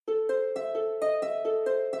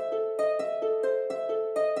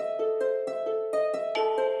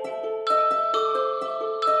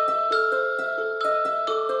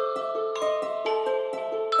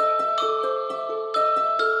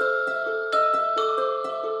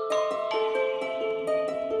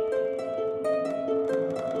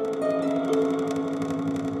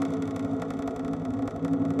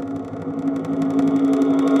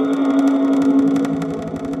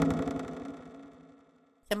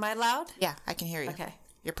Am I loud? Yeah, I can hear you. Okay.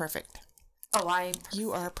 You're perfect. Oh,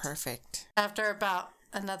 You are perfect. After about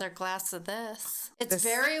another glass of this. It's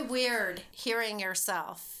very weird hearing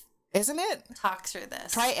yourself. Isn't it? Talk through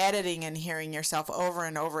this. Try editing and hearing yourself over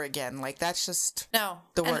and over again. Like, that's just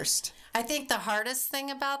the worst. I think the hardest thing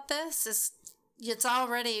about this is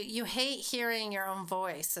you hate hearing your own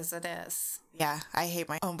voice as it is. Yeah, I hate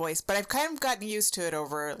my own voice, but I've kind of gotten used to it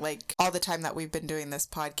over, like, all the time that we've been doing this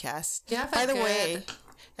podcast. Yeah, by the way,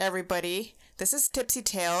 everybody, this is Tipsy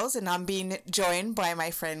Tales, and I'm being joined by my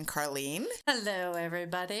friend Carlene. Hello,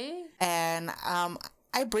 everybody. And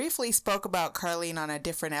I briefly spoke about Carlene on a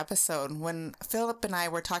different episode when Philip and I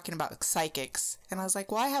were talking about psychics. And I was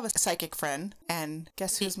like, well, I have a psychic friend. And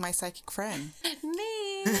guess who's my psychic friend?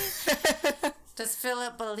 Me. Does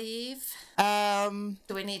Philip believe?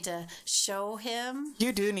 Do we need to show him?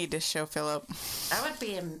 You do need to show Philip.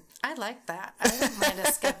 I like that. I don't mind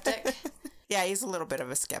a skeptic. Yeah, he's a little bit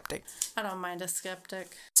of a skeptic. I don't mind a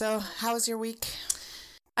skeptic. So, how was your week?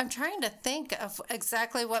 I'm trying to think of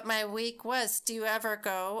exactly what my week was. Do you ever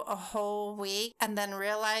go a whole week and then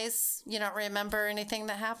realize you don't remember anything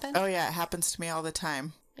that happened? Oh, yeah, it happens to me all the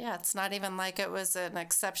time. Yeah, it's not even like it was an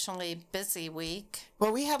exceptionally busy week.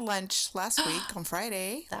 Well, we had lunch last week on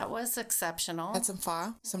Friday. That was exceptional. Had some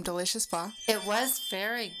pho, some delicious pho. It was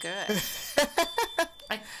very good.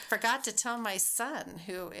 I forgot to tell my son,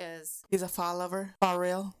 He's a pho lover. Pho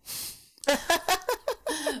real.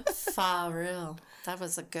 Pho real. That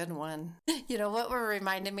was a good one. You know what we're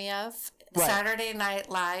reminding me of? What? Saturday Night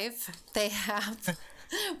Live. They have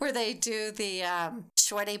where they do the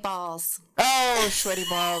sweaty balls. Oh, sweaty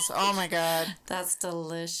balls. Oh, my God. That's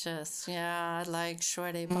delicious. Yeah, I like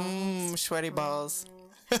sweaty balls. Sweaty balls.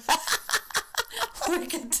 We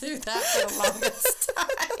could do that for the longest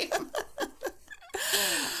time.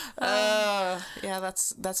 Yeah,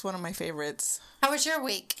 that's one of my favorites. How was your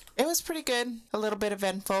week? It was pretty good. A little bit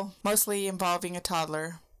eventful, mostly involving a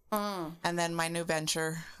toddler. And then my new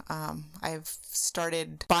venture. I've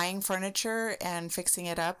started buying furniture and fixing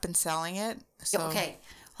it up and selling it. So. Okay,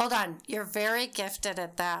 hold on. You're very gifted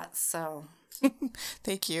at that, so.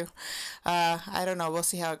 Thank you. I don't know. We'll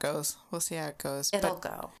see how it goes. It'll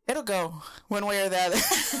go. It'll go one way or the other.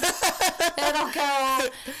 It'll go.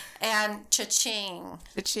 And cha-ching.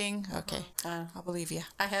 Cha-ching? Okay. I'll believe you.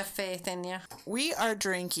 I have faith in you. We are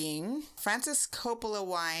drinking Francis Coppola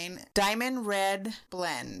wine Diamond Red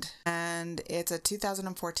Blend. And it's a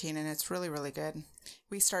 2014 and it's really, really good.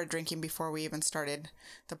 We started drinking before we even started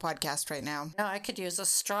the podcast right now. No, I could use a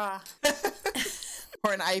straw.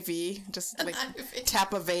 Or an IV, just like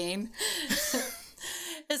tap a vein.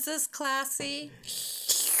 Is this classy?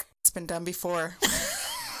 It's been done before.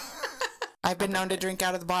 I've been known to drink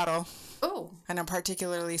out of the bottle. Oh. In a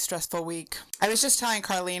particularly stressful week. I was just telling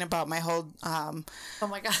Carlene about my whole oh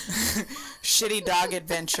my God. shitty dog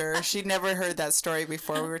adventure. She'd never heard that story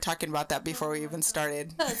before. We were talking about that before we even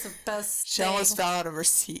started. That's the best She almost fell out of her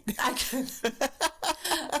seat. I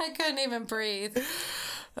couldn't even breathe.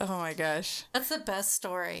 Oh my gosh. That's the best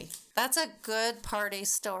story. That's a good party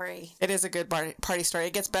story. It is a good party story.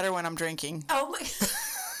 It gets better when I'm drinking. Oh my.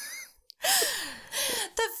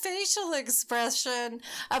 The facial expression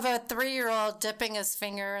of a 3-year-old dipping his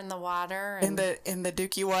finger in the water. And In the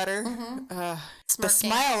dookie water. Mm-hmm. The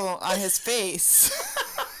smile on his face.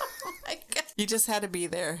 Oh my God. You just had to be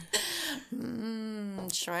there.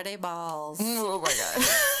 Shreddy balls. Oh my God.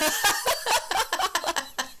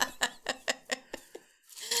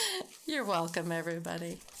 You're welcome,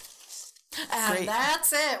 everybody. And Great.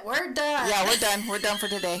 that's it. We're done. Yeah, we're done. We're done for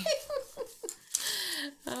today.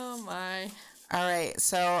 Oh my. All right,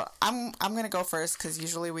 so I'm gonna go first because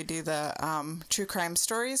usually we do the true crime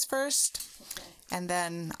stories first, and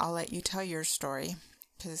then I'll let you tell your story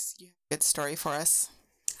because you have a good story for us.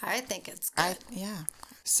 I think it's good. Yeah.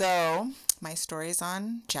 So my story's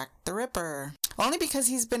on Jack the Ripper, only because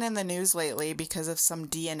he's been in the news lately because of some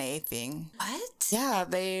DNA thing. What? Yeah,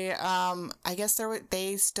 they I guess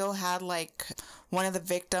they still had like one of the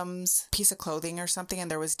victims' piece of clothing or something, and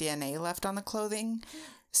there was DNA left on the clothing.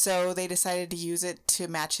 So they decided to use it to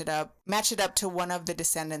match it up to one of the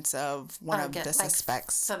descendants of one of the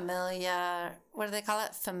suspects. Familia, what do they call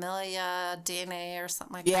it? Familia DNA or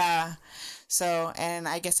something like that. Yeah. So, and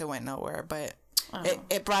I guess it went nowhere, but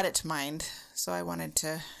it brought it to mind. So I wanted to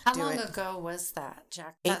do it. How long ago was that,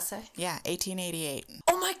 Jack? That say? Yeah, 1888.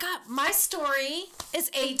 Oh my God, my story is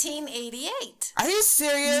 1888. Are you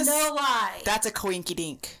serious? No lie. That's a coinky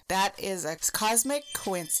dink. That is a cosmic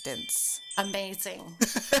coincidence. Amazing.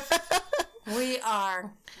 We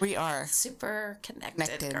are We are super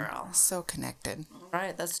connected, girl. So connected. All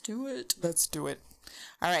right, let's do it. Let's do it.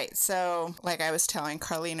 All right, so like I was telling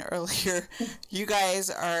Carlene earlier, you guys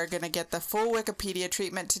are going to get the full Wikipedia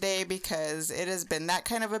treatment today because it has been that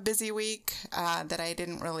kind of a busy week that I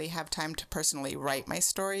didn't really have time to personally write my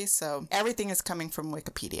story. So everything is coming from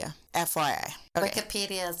Wikipedia, FYI. Okay.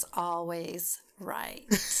 Wikipedia is always right.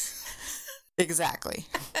 Exactly.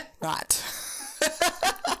 Not.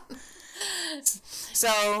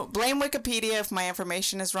 So blame Wikipedia if my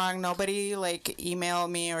information is wrong. Nobody email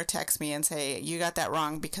me or text me and say you got that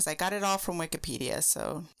wrong because I got it all from Wikipedia.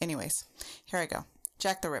 So anyways, here I go.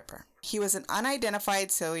 Jack the Ripper. He was an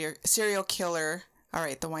unidentified serial killer. All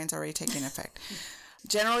right, the wine's already taking effect.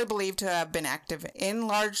 Generally believed to have been active in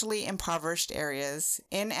largely impoverished areas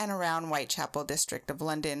in and around Whitechapel district of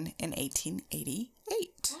London in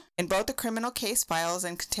 1888. In both the criminal case files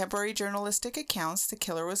and contemporary journalistic accounts, the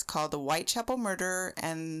killer was called the Whitechapel Murderer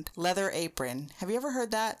and Leather Apron. Have you ever heard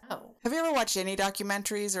that? No. Have you ever watched any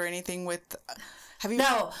documentaries or anything with... Have you?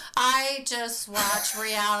 No, I just watch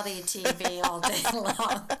reality TV all day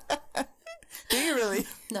long. Do you really?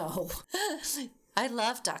 No. I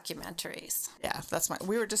love documentaries. Yeah,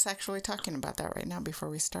 we were just actually talking about that right now before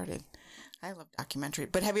we started. I love documentary.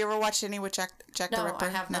 But have you ever watched any with Jack the Ripper? No, I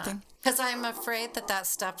have Nothing? Because I'm afraid that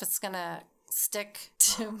stuff is going to stick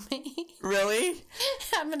to me. Really?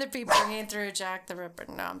 I'm going to be bringing through Jack the Ripper.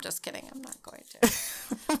 No, I'm just kidding. I'm not going to.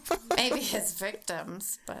 Maybe his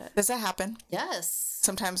victims, but... Does that happen? Yes.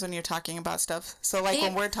 Sometimes when you're talking about stuff? So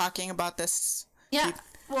when we're talking about this... Yeah.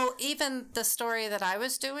 Well, even the story that I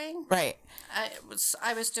was doing... Right.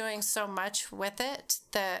 I was doing so much with it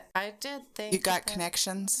that I did think... You got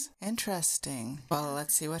connections? Interesting. Well,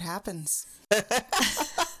 let's see what happens.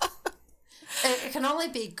 It can only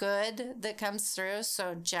be good that comes through,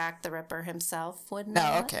 so Jack the Ripper himself would know.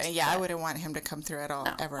 No, okay. Yeah, I wouldn't want him to come through at all,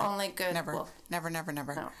 ever. Only good. Never, well, never.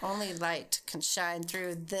 No, only light can shine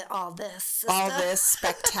through all this. All this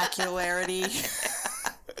spectacularity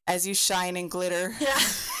as you shine and glitter. Yeah.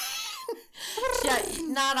 Yeah,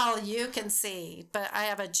 not all you can see, but I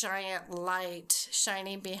have a giant light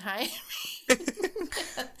shining behind me.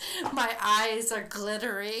 My eyes are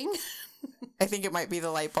glittering. I think it might be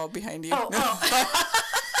the light bulb behind you. Oh.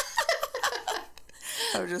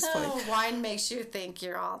 I'm just playing. Wine makes you think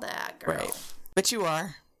you're all that, girl. Right. But you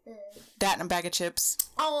are. That and a bag of chips.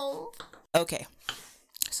 Oh. Okay.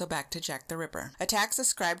 So back to Jack the Ripper. Attacks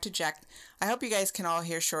ascribed to Jack. I hope you guys can all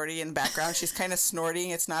hear Shorty in the background. She's kind of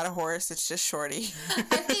snorting. It's not a horse. It's just Shorty.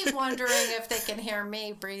 I keep wondering if they can hear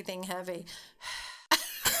me breathing heavy.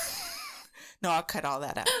 No, I'll cut all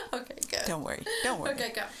that out. Okay, good. Don't worry.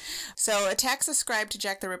 Okay, go. So, attacks ascribed to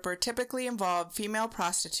Jack the Ripper typically involved female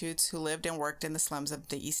prostitutes who lived and worked in the slums of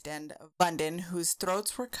the East End of London, whose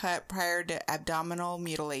throats were cut prior to abdominal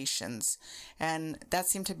mutilations. And that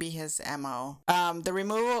seemed to be his MO. The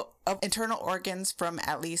removal of internal organs from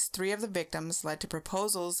at least 3 of the victims led to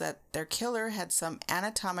proposals that their killer had some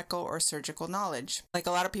anatomical or surgical knowledge. Like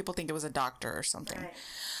a lot of people think it was a doctor or something. Right.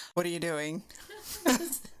 What are you doing?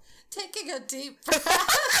 Taking a deep breath.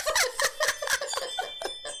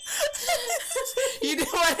 You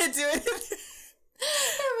didn't want to do it.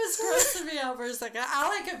 It was grossing me out for a second.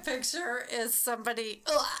 All I can picture is somebody...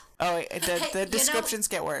 Ugh. Oh, the descriptions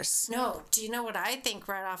get worse. No, do you know what I think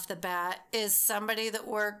right off the bat is somebody that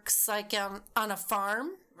works like on a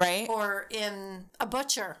farm? Right. Or in a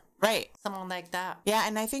butcher. Right. Someone like that. Yeah,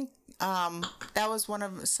 and I think that was one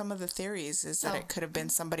of some of the theories is that it could have been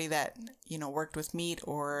somebody that, worked with meat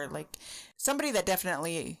or like somebody that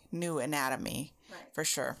definitely knew anatomy. Right. For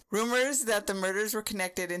sure. Rumors that the murders were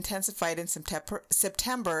connected intensified in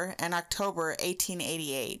September and October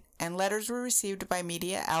 1888, and letters were received by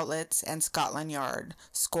media outlets and Scotland Yard,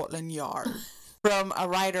 from a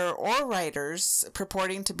writer or writers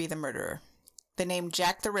purporting to be the murderer. The name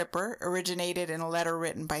Jack the Ripper originated in a letter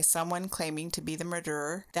written by someone claiming to be the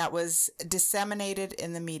murderer that was disseminated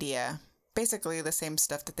in the media. Basically the same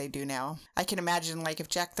stuff that they do now. I can imagine if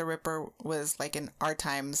Jack the Ripper was in our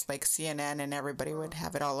times, CNN, and everybody would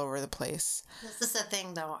have it all over the place. This is the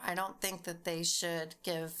thing, though. I don't think that they should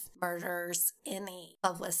give murderers any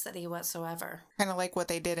publicity whatsoever. Kind of like what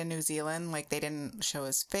they did in New Zealand. They didn't show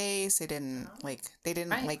his face. They didn't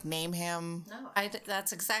name him. No,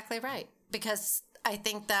 that's exactly right. Because I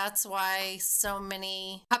think that's why so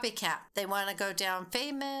many copycat. They want to go down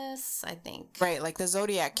famous, I think. Right, like the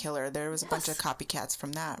Zodiac Killer. There was a bunch of copycats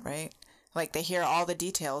from that, right? They hear all the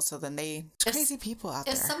details, so then it's crazy people out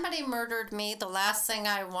there. If somebody murdered me, the last thing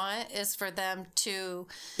I want is for them to...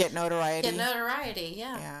 Get notoriety.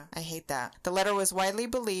 Yeah. Yeah, I hate that. The letter was widely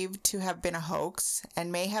believed to have been a hoax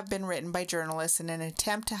and may have been written by journalists in an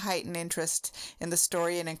attempt to heighten interest in the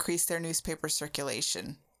story and increase their newspaper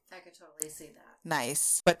circulation. I could totally see that.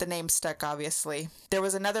 Nice. But the name stuck, obviously. There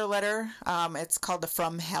was another letter. It's called the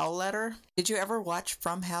From Hell letter. Did you ever watch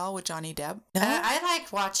From Hell with Johnny Depp? No? I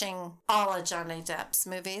like watching all of Johnny Depp's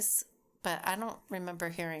movies, but I don't remember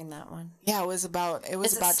hearing that one. Yeah, it was about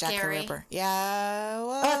Jack the Ripper. Yeah.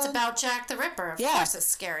 Well, oh, it's about Jack the Ripper. Of course it's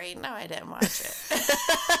scary. No, I didn't watch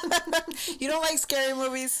it. You don't like scary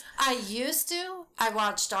movies? I used to. I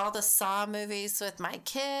watched all the Saw movies with my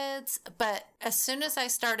kids, but as soon as I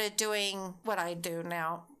started doing what I do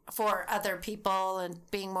now for other people and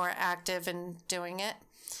being more active and doing it,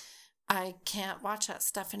 I can't watch that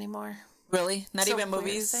stuff anymore. Really? Not even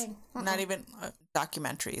movies? Not even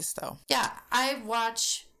documentaries, though? Yeah, I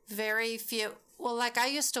watch very few. Well, like I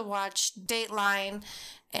used to watch Dateline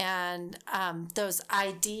and those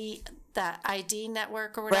that ID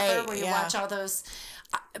network or whatever, right, where you watch all those.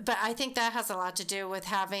 But I think that has a lot to do with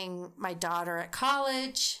having my daughter at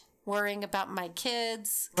college, worrying about my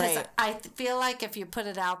kids. Because I feel like if you put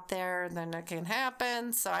it out there, then it can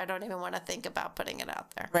happen. So I don't even want to think about putting it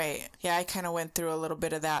out there. Right. Yeah, I kind of went through a little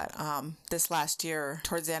bit of that this last year.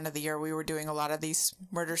 Towards the end of the year, we were doing a lot of these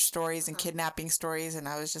murder stories and kidnapping stories. And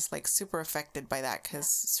I was just like super affected by that because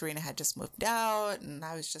Serena had just moved out. And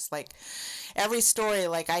I was just like, every story,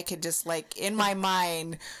 like I could just like in my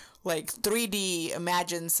mind, like 3D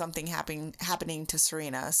imagine something happening to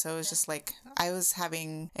Serena. So it was just like I was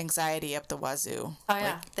having anxiety up the wazoo. Oh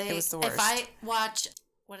yeah, it was the worst. If I watch,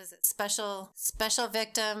 what is it? Special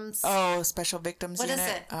Victims. Oh, Special Victims What Unit.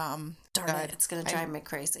 is it? Darn it, it's gonna drive me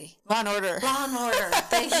crazy. Law and Order. Law and Order.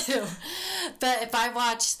 Thank you. But if I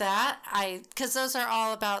watch that, because those are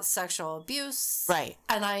all about sexual abuse, right?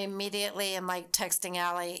 And I immediately am like texting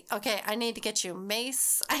Allie, okay, I need to get you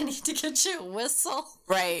mace. I need to get you a whistle.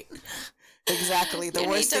 Right. Exactly. The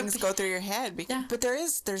worst things go through your head. But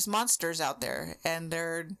there's monsters out there, and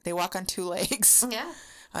they walk on two legs. Yeah.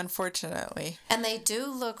 Unfortunately. And they do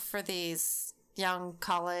look for these young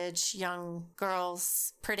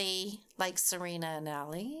girls, pretty like Serena and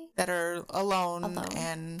Allie. That are alone.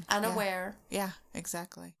 And unaware. Yeah,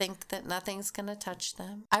 exactly. Think that nothing's going to touch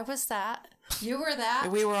them. I was that. You were that.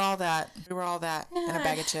 We were all that. And a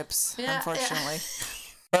bag of chips, unfortunately.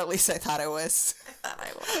 Or at least I thought I was.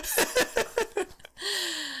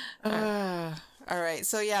 All right.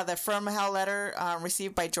 So, the From Hell letter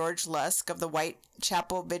received by George Lusk of the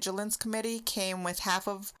Whitechapel Vigilance Committee came with half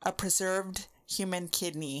of a preserved human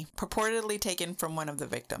kidney, purportedly taken from one of the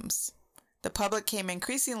victims. The public came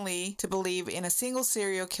increasingly to believe in a single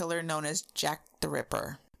serial killer known as Jack the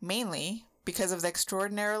Ripper, mainly because of the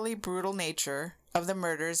extraordinarily brutal nature of the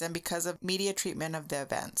murders and because of media treatment of the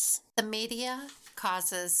events. The media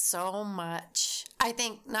causes so much. I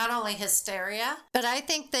think not only hysteria, but I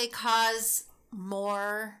think they cause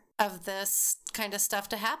more of this kind of stuff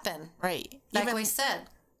to happen. Right. Like we said,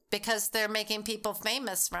 because they're making people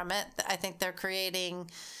famous from it. I think they're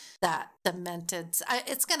creating that demented.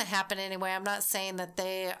 It's going to happen anyway. I'm not saying that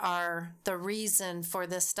they are the reason for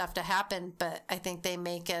this stuff to happen, but I think they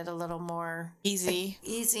make it a little more easy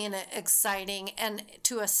and exciting, and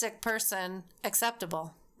to a sick person,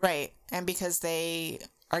 acceptable. Right. And because they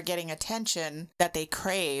are getting attention that they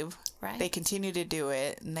crave, right, they continue to do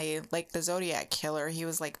it. And they, like the Zodiac killer, he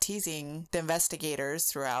was like teasing the investigators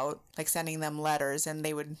throughout, like sending them letters, and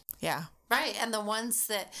they would, Right. And the ones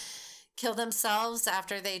that kill themselves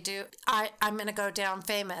after they do, I'm going to go down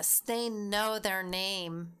famous. They know their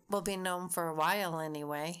name will be known for a while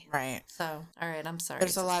anyway. Right. So, all right, I'm sorry.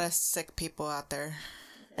 There's a lot of sick people out there.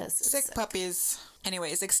 Yes, sick puppies.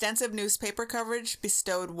 Anyways, extensive newspaper coverage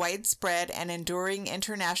bestowed widespread and enduring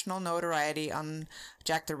international notoriety on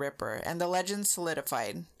Jack the Ripper, and the legend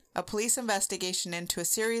solidified. A police investigation into a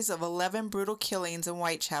series of 11 brutal killings in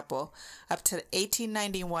Whitechapel up to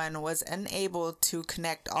 1891 was unable to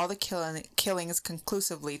connect all the killings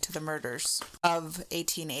conclusively to the murders of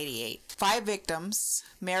 1888. 5 victims,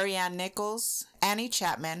 Mary Ann Nichols, Annie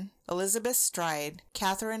Chapman, Elizabeth Stride,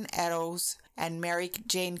 Catherine Eddowes, and Mary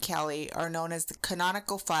Jane Kelly, are known as the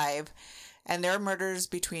Canonical Five, and their murders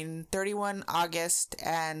between 31 August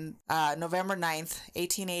and November 9th,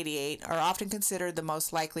 1888, are often considered the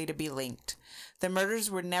most likely to be linked. The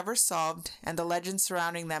murders were never solved, and the legends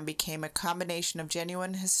surrounding them became a combination of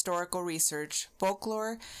genuine historical research,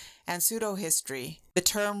 folklore, and pseudo-history. The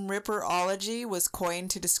term Ripperology was coined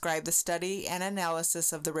to describe the study and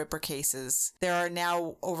analysis of the Ripper cases. There are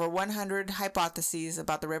now over 100 hypotheses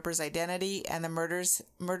about the Ripper's identity, and the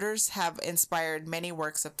murders have inspired many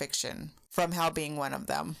works of fiction, From Hell being one of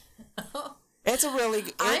them. It's a really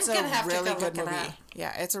good movie.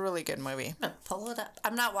 Yeah, it's a really good movie. I'm gonna pull it up.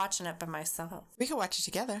 I'm not watching it by myself. We can watch it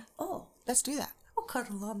together. Oh, let's do that. We'll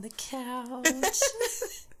cuddle on the couch.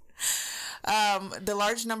 The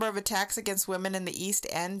large number of attacks against women in the East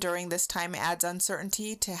End during this time adds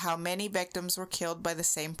uncertainty to how many victims were killed by the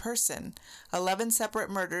same person. 11 separate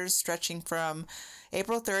murders stretching from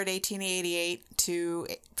April 3rd, 1888 to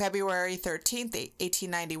February 13th,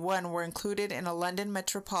 1891 were included in a London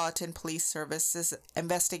Metropolitan Police Service's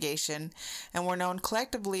investigation and were known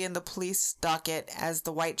collectively in the police docket as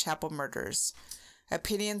the Whitechapel murders.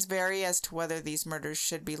 Opinions vary as to whether these murders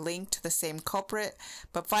should be linked to the same culprit,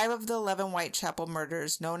 but 5 of the 11 Whitechapel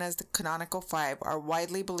murders, known as the Canonical Five, are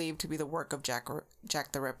widely believed to be the work of Jack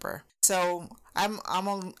the Ripper. So I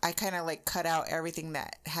kind of like cut out everything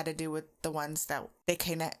that had to do with the ones that they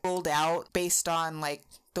kind of ruled out based on like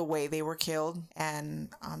the way they were killed, and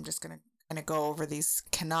I'm just gonna go over these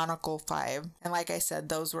canonical 5. And like I said,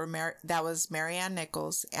 those were that was Mary Ann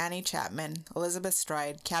Nichols, Annie Chapman, Elizabeth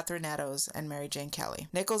Stride, Catherine Eddowes, and Mary Jane Kelly.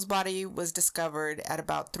 Nichols' body was discovered at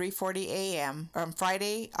about 3:40 a.m. on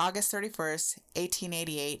Friday, August 31st,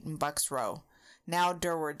 1888 in Bucks Row, now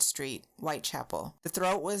Durward Street, Whitechapel. The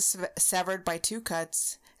throat was severed by 2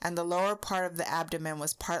 cuts, and the lower part of the abdomen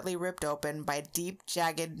was partly ripped open by a deep,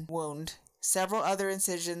 jagged wound. Several other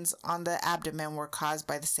incisions on the abdomen were caused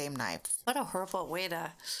by the same knife. What a horrible way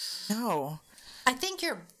to... No. I think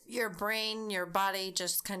your brain, your body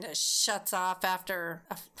just kind of shuts off after...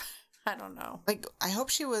 I don't know. Like, I hope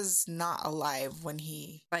she was not alive when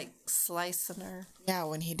he... Like, slicing her. Yeah,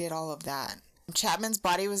 when he did all of that. Chapman's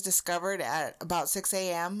body was discovered at about 6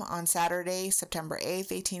 a.m. on Saturday, September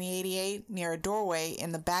 8th, 1888, near a doorway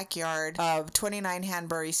in the backyard of 29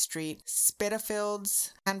 Hanbury Street,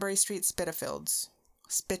 Spitalfields. Hanbury Street, Spitalfields.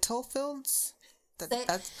 Spitalfields?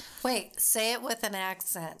 Wait, say it with an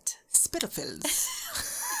accent. Spitalfields.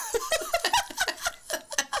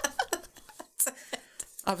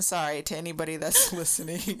 I'm sorry to anybody that's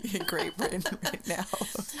listening in Great Britain right now.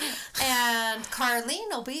 And Carlene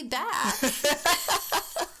will be back.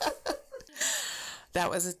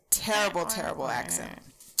 That was a terrible, terrible accent.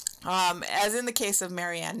 As in the case of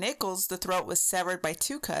Mary Ann Nichols, the throat was severed by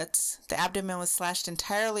 2 cuts, the abdomen was slashed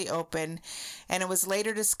entirely open, and it was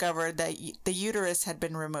later discovered that the uterus had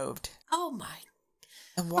been removed. Oh my.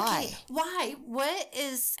 And why? Okay, why? What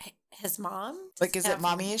is his mom? Like, is it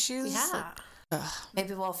mommy issues? Yeah.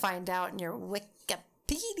 Maybe we'll find out in your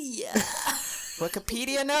Wikipedia.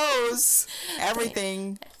 Wikipedia knows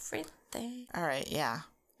everything. Everything. All right, yeah.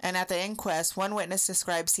 And at the inquest, one witness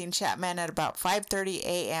described seeing Chapman at about 5:30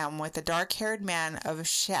 a.m. with a dark-haired man of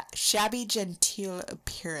shabby genteel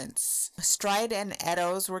appearance. Stride and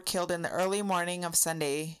Eddowes were killed in the early morning of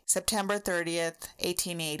Sunday, September 30th,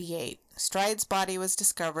 1888. Stride's body was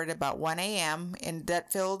discovered about 1 a.m. in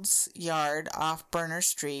Dutfield's yard off Burner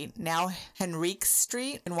Street, now Henriques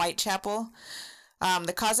Street in Whitechapel.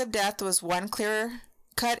 The cause of death was one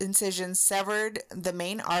clear-cut incision severed the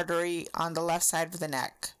main artery on the left side of the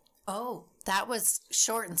neck. Oh, that was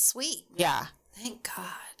short and sweet. Yeah. Thank God.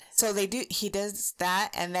 So he does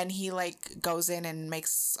that, and then he like goes in and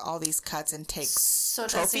makes all these cuts and takes So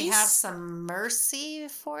does trophies? he have some mercy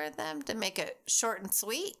for them to make it short and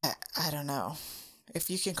sweet? I don't know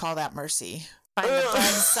if you can call that mercy. Find the bright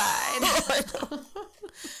side.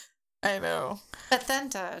 I know. But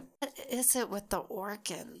then what is it with the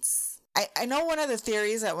organs? I know one of the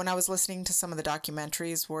theories that when I was listening to some of the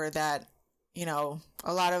documentaries were that, you know,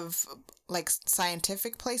 a lot of like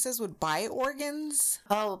scientific places would buy organs.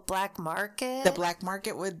 Oh, black market? The black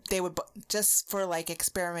market would just for like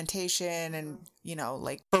experimentation and, you know,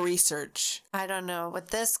 like for research. I don't know.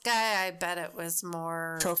 With this guy, I bet it was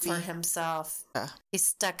more Trophy. for himself. He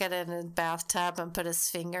stuck it in his bathtub and put his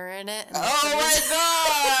finger in it. Oh my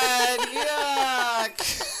God!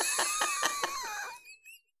 Yuck!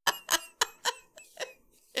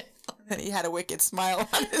 And he had a wicked smile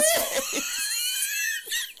on his face.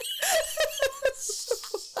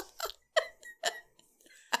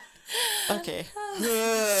 Okay.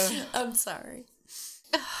 I'm sorry.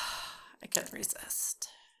 I couldn't resist.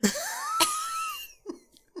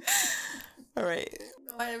 All right.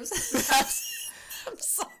 I'm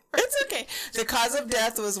sorry. It's okay. The cause of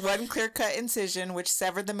death was one clear-cut incision which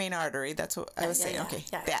severed the main artery. That's what I was saying. Yeah, okay.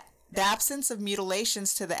 yeah. The absence of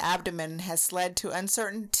mutilations to the abdomen has led to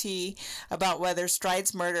uncertainty about whether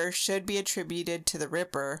Stride's murder should be attributed to the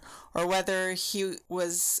Ripper or whether he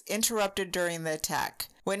was interrupted during the attack.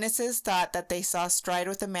 Witnesses thought that they saw Stride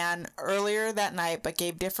with a man earlier that night but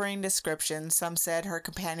gave differing descriptions. Some said her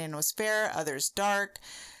companion was fair, others dark.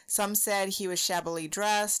 Some said he was shabbily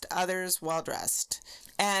dressed, others well dressed.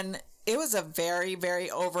 And it was a very,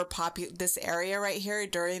 very overpopulated. This area right here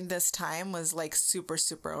during this time was like super,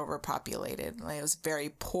 super overpopulated. Like it was a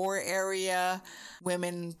very poor area.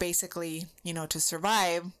 Women basically, to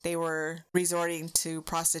survive, they were resorting to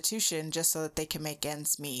prostitution just so that they can make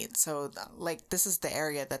ends meet. So like this is the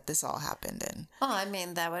area that this all happened in. Well, I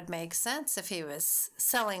mean, that would make sense if he was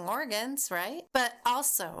selling organs, right? But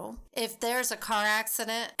also, if there's a car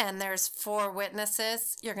accident and there's 4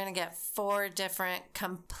 witnesses, you're going to get 4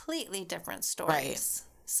 completely different stories. Right.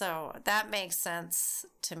 So that makes sense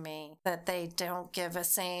to me that they don't give a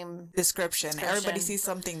same description. Everybody sees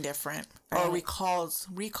something different. Right. Or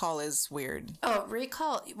recall is weird. Oh,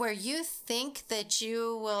 recall, where you think that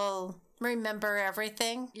you will remember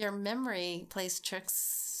everything, your memory plays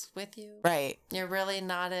tricks with you. Right. You're really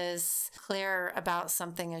not as clear about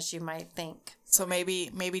something as you might think. So maybe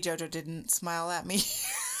JoJo didn't smile at me.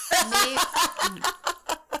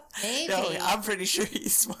 Maybe. No, I'm pretty sure he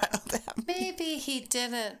smiled at me. Maybe he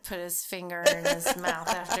didn't put his finger in his mouth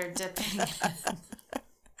after dipping it.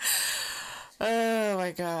 Oh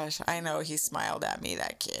my gosh. I know he smiled at me,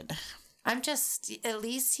 that kid. At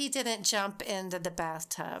least he didn't jump into the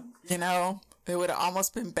bathtub. It would have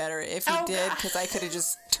almost been better if he did, because I could have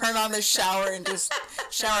just turned on the shower and just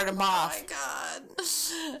showered him off. Oh my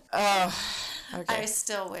God. Oh, okay. I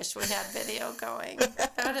still wish we had video going.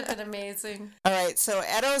 That would have been amazing. All right, so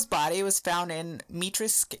Edo's body was found in Mitre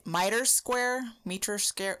Square.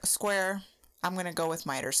 I'm going to go with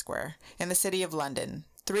Mitre Square, in the city of London,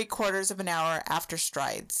 3/4 of an hour after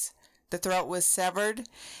strides. The throat was severed,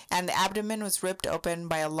 and the abdomen was ripped open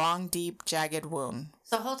by a long, deep, jagged wound.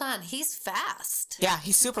 So hold on, he's fast. Yeah,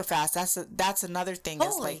 he's super fast. That's another thing.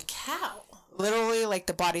 Holy cow. Literally, like,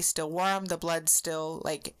 the body's still warm, the blood's still,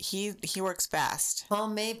 like, he works fast. Well,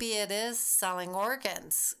 maybe it is selling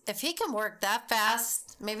organs. If he can work that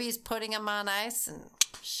fast, maybe he's putting them on ice and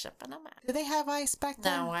shipping them out. Do they have ice back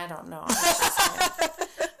then? No, I don't know.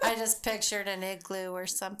 I just pictured an igloo or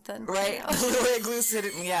something. Right, a little igloo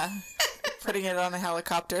sitting, yeah. Putting it on a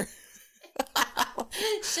helicopter. At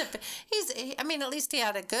least he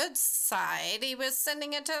had a good side. He was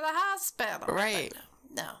sending it to the hospital. Right.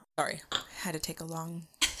 No. Sorry. Had to take a long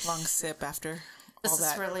sip after this all that.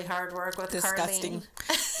 This is really hard work with disgusting.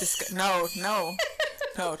 Carlene.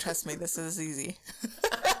 No, trust me, this is easy.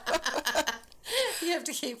 You have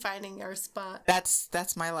to keep finding your spot.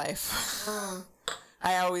 That's my life.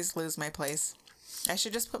 I always lose my place. I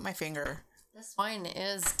should just put my finger. This wine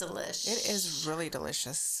is delicious. It is really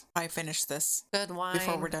delicious. I finished this. Good wine.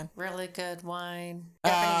 Before we're done. Really good wine. Do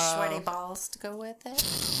you have any sweaty balls to go with it?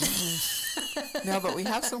 No, but we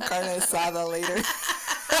have some carne asada later.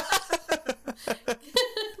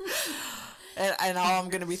 and all I'm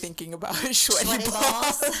going to be thinking about is sweaty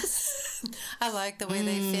balls. I like the way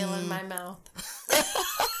they feel in my mouth.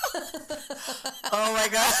 Oh my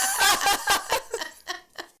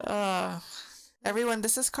God. Everyone,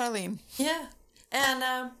 this is Carlene. Yeah. And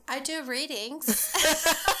I do readings.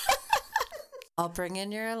 I'll bring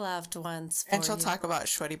in your loved ones for And she'll talk about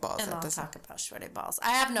sweaty balls. And I'll talk about sweaty balls. I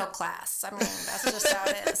have no class. That's just how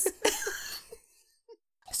it is.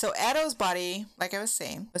 So Edo's body, like I was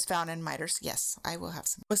saying, was found in Mitre. Yes, I will have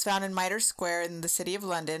some. Was found in Mitre Square in the city of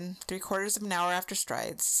London, 3/4 of an hour after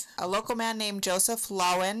strides. A local man named Joseph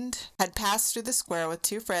Lawend had passed through the square with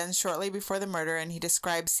 2 friends shortly before the murder, and he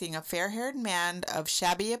described seeing a fair-haired man of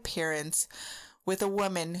shabby appearance with a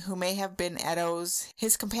woman who may have been Edo's.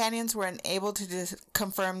 His companions were unable to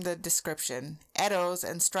confirm the description. Edo's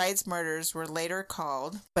and Stride's murders were later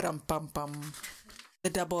called the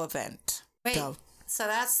double event. Wait. So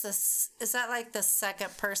is that like the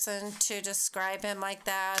second person to describe him like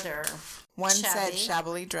that, or one said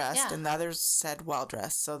shabbily dressed and the others said well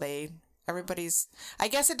dressed. So everybody's, I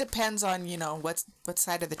guess it depends on, what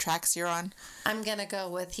side of the tracks you're on. I'm going to go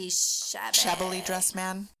with he's shabbily dressed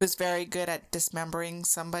man who's very good at dismembering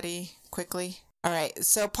somebody quickly. All right,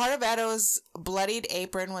 so part of Edo's bloodied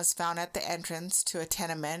apron was found at the entrance to a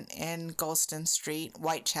tenement in Golston Street,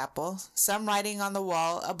 Whitechapel. Some writing on the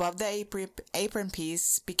wall above the apron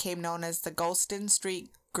piece became known as the Golston Street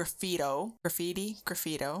graffito,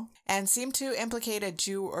 and seemed to implicate a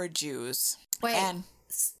Jew or Jews. Wait,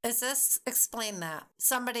 explain that?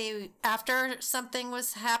 Somebody, after something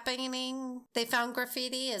was happening, they found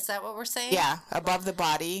graffiti? Is that what we're saying? Yeah, above the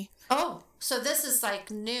body. Oh, so this is like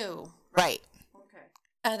new. Right.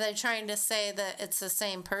 Are they trying to say that it's the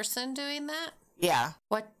same person doing that? Yeah.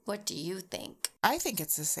 What do you think? I think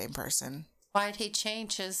it's the same person. Why'd he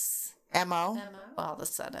change his MO? All of a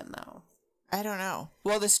sudden, though. I don't know.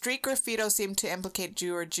 Well, the street graffito seemed to implicate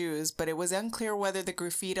Jew or Jews, but it was unclear whether the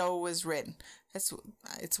graffito was written.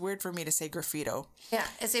 It's weird for me to say graffito. Yeah,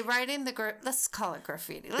 is he writing let's call it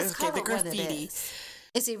graffiti. Let's call it graffiti. What it is.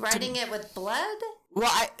 Is he writing it with blood? Well,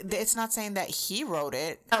 it's not saying that he wrote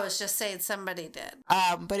it. Oh, it's just saying somebody did.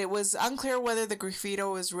 But it was unclear whether the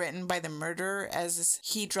graffito was written by the murderer as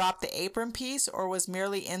he dropped the apron piece or was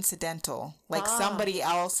merely incidental, like somebody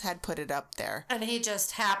else had put it up there. And he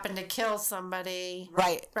just happened to kill somebody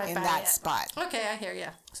right in that spot. Okay, I hear you.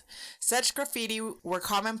 Such graffiti were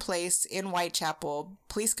commonplace in Whitechapel.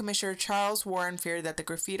 Police Commissioner Charles Warren feared that the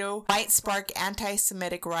graffito might spark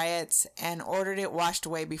anti-Semitic riots and ordered it washed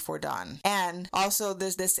away before dawn. And also,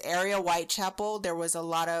 there's this area, Whitechapel, there was a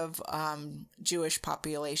lot of Jewish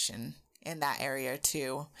population in that area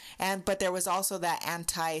too. But there was also that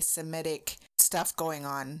anti-Semitic stuff going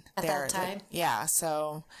on at there. That time? Yeah,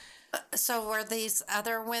 so... So were these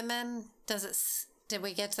other women, did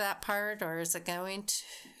we get to that part, or is it going to...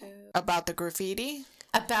 About the graffiti?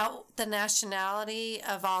 About the nationality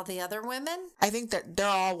of all the other women? I think that they're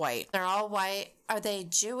all white. They're all white. Are they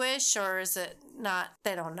Jewish, or is it not?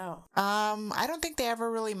 They don't know. I don't think they ever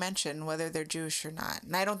really mentioned whether they're Jewish or not.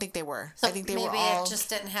 And I don't think they were. So I think they maybe were all... it just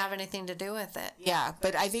didn't have anything to do with it. Yeah,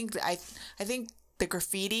 but I think the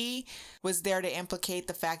graffiti was there to implicate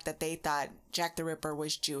the fact that they thought Jack the Ripper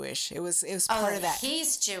was Jewish. It was part of that.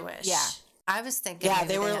 He's Jewish. Yeah. I was thinking. Yeah,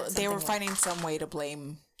 they were finding some way to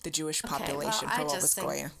blame the Jewish population for what was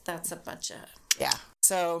going on. That's a bunch of... Yeah.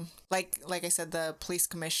 So, like I said, the police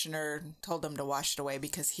commissioner told them to wash it away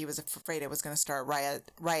because he was afraid it was going to start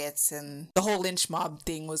riots and the whole lynch mob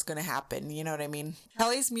thing was going to happen. You know what I mean?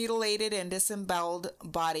 Kelly's mutilated and disemboweled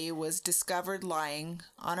body was discovered lying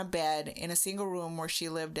on a bed in a single room where she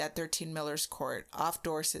lived at 13 Miller's Court off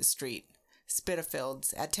Dorset Street,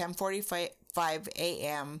 Spitalfields, at 10:45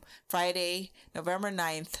 a.m. Friday, November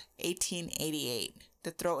 9th, 1888. The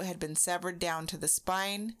throat had been severed down to the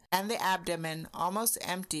spine, and the abdomen almost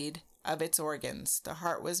emptied of its organs. The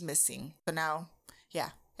heart was missing. So now, yeah,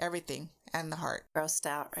 everything and the heart. Grossed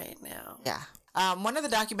out right now. Yeah. One of the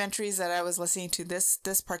documentaries that I was listening to, this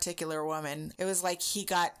particular woman, it was like he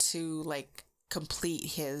got to like complete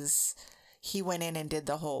he went in and did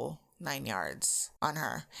the whole 9 yards on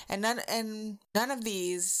her. And none of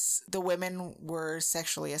these, the women were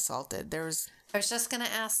sexually assaulted. I was just going to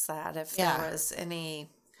ask that if there was any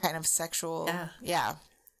kind of sexual. Yeah.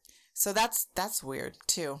 So that's weird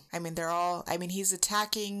too. I mean, he's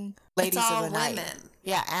attacking ladies of the night. Women.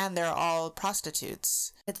 Yeah, and they're all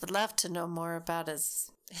prostitutes. I would love to know more about his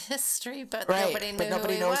history, but nobody knew who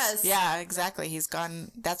he was. Yeah, exactly. He's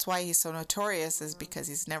gone. That's why he's so notorious, is because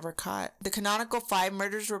he's never caught. The canonical 5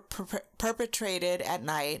 murders were perpetrated at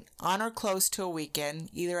night, on or close to a weekend,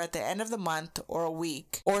 either at the end of the month or a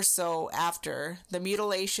week or so after. The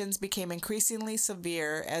mutilations became increasingly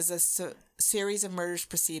severe as a series of murders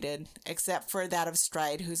proceeded, except for that of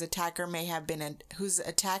Stride, whose attack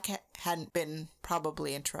hadn't been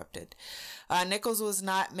probably interrupted. Nichols was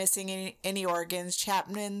not missing any organs.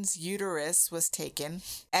 Chapman's uterus was taken.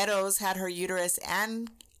 Eddowes had her uterus and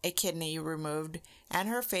a kidney removed, and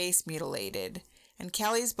her face mutilated. And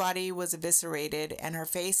Kelly's body was eviscerated and her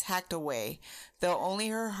face hacked away, though only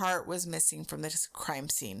her heart was missing from this crime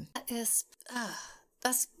scene.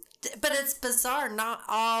 But it's bizarre. Not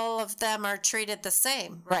all of them are treated the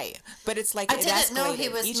same. Right. But it's like it escalated. I didn't know he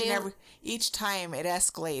was each time it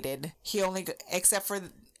escalated. He only, except for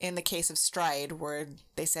in the case of Stride, where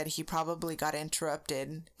they said he probably got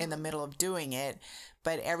interrupted in the middle of doing it.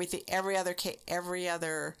 But every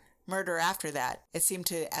other murder after that, it seemed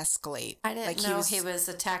to escalate. I didn't know he was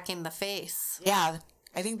attacking the face. Yeah.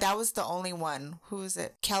 I think that was the only one. Who was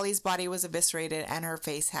it? Kelly's body was eviscerated and her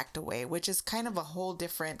face hacked away, which is kind of a whole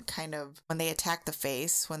different kind of, when they attack the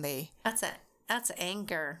face, when they... That's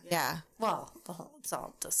anger. Yeah. Well, it's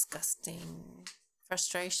all disgusting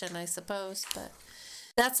frustration, I suppose, but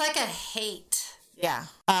that's like a hate. Yeah.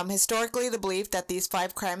 Historically, the belief that these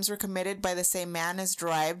 5 crimes were committed by the same man is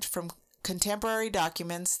derived from contemporary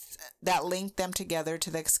documents that link them together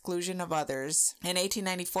to the exclusion of others. In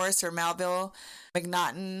 1894, Sir Melville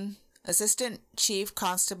Macnaghten, Assistant Chief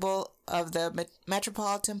Constable of the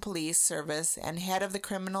Metropolitan Police Service and head of the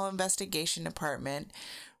Criminal Investigation Department,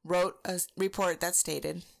 wrote a report that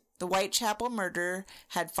stated, "The Whitechapel murder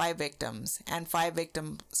had 5 victims, and 5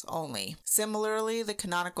 victims only." Similarly, the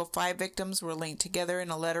canonical 5 victims were linked together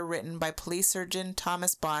in a letter written by police surgeon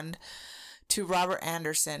Thomas Bond to Robert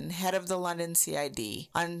Anderson, head of the London CID,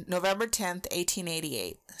 on November 10th,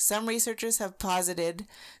 1888. Some researchers have posited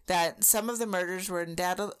that some of the murders were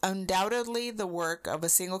undoubtedly the work of a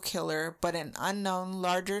single killer, but an unknown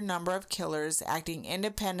larger number of killers acting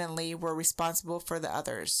independently were responsible for the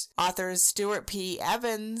others. Authors Stuart P.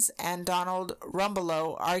 Evans and Donald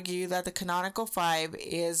Rumbelow argue that the canonical five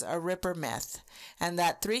is a Ripper myth, and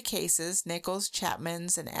that three cases, Nichols,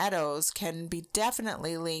 Chapman's, and Eddowes, can be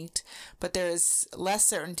definitely linked, but there is less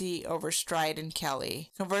certainty over Stride and Kelly.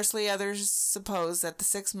 Conversely, others suppose that the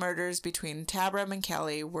 6 murders between Tabram and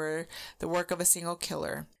Kelly were the work of a single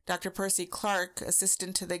killer. Dr. Percy Clark,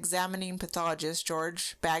 assistant to the examining pathologist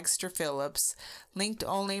George Bagster Phillips, linked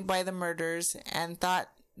only by the murders and thought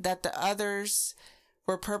that the others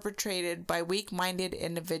were perpetrated by weak-minded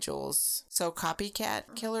individuals. So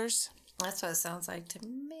copycat killers? That's what it sounds like to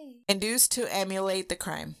me. Induced to emulate the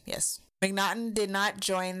crime, yes. MacNaughton did not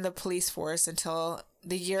join the police force until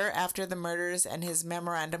the year after the murders, and his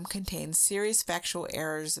memorandum contains serious factual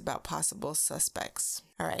errors about possible suspects.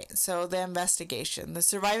 All right, so the investigation. The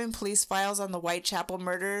surviving police files on the Whitechapel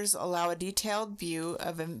murders allow a detailed view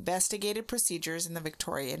of investigated procedures in the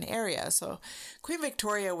Victorian area. So Queen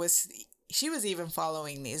Victoria was even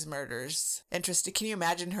following these murders. Interested. Can you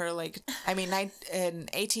imagine her, in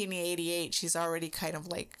 1888, she's already kind of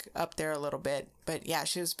up there a little bit. But yeah,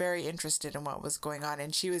 she was very interested in what was going on.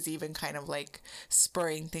 And she was even kind of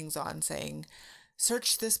spurring things on, saying,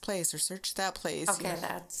 search this place or search that place. Okay,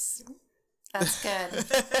 that's good. That's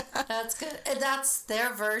good. And that's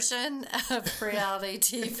their version of reality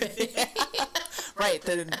TV. Right,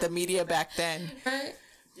 the media back then. Right.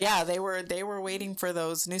 Yeah, they were waiting for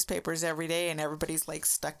those newspapers every day, and everybody's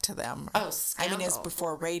stuck to them. Oh, scandal. It's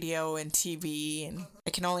before radio and TV, and I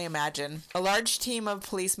can only imagine. A large team of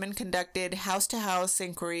policemen conducted house-to-house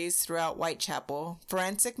inquiries throughout Whitechapel.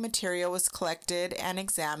 Forensic material was collected and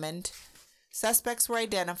examined. Suspects were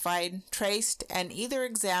identified, traced, and either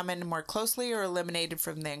examined more closely or eliminated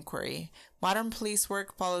from the inquiry. Modern police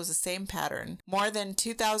work follows the same pattern. More than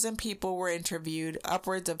 2,000 people were interviewed,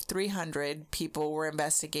 upwards of 300 people were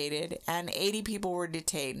investigated, and 80 people were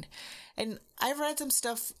detained. And I've read some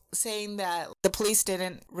stuff saying that the police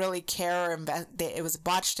didn't really care, it was a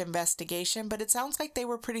botched investigation, but it sounds like they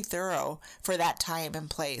were pretty thorough for that time and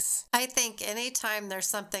place. I think anytime there's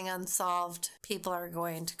something unsolved, people are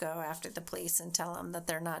going to go after the police and tell them that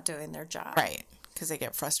they're not doing their job. Right. Because they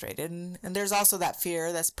get frustrated. And there's also that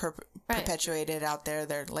fear that's perpetuated out there.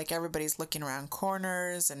 They're everybody's looking around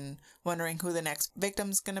corners and wondering who the next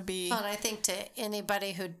victim's going to be. Well, and I think to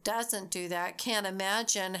anybody who doesn't do that can't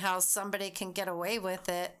imagine how somebody can get away with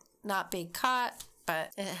it, not be caught.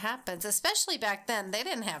 But it happens, especially back then. They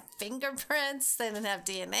didn't have fingerprints. They didn't have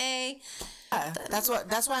DNA. That's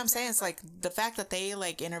why I'm saying it's the fact that they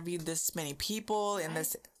interviewed this many people in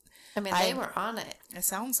this. They were on it. It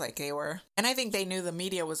sounds like they were. And I think they knew the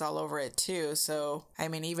media was all over it too, so,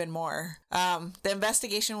 even more. The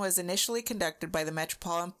investigation was initially conducted by the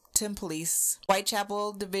Metropolitan Police,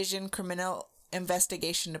 Whitechapel Division Criminal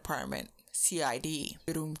Investigation Department, CID,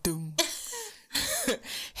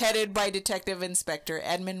 headed by Detective Inspector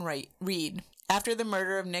Edmund Reed. After the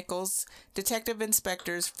murder of Nichols, Detective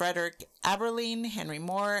Inspectors Frederick Aberline, Henry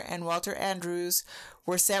Moore, and Walter Andrews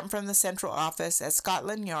were sent from the central office at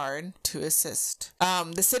Scotland Yard to assist.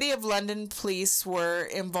 The City of London police were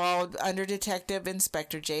involved under Detective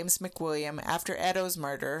Inspector James McWilliam after Eddowes'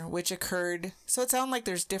 murder, which occurred. So it sounds like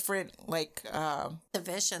there's different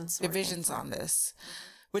divisions on this,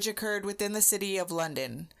 which occurred within the City of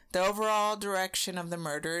London. The overall direction of the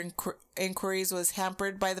murder inquiries was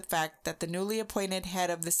hampered by the fact that the newly appointed head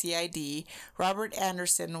of the CID, Robert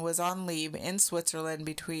Anderson, was on leave in Switzerland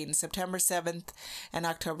between September 7th and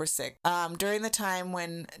October 6th. During the time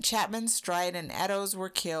when Chapman, Stride, and Eddowes were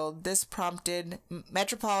killed, this prompted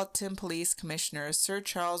Metropolitan Police Commissioner Sir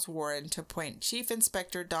Charles Warren to appoint Chief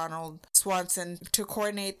Inspector Donald Swanson to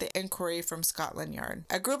coordinate the inquiry from Scotland Yard.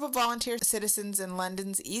 A group of volunteer citizens in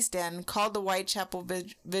London's East End, called the Whitechapel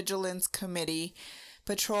Vigilance Committee,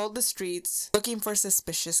 patrolled the streets looking for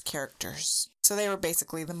suspicious characters. So they were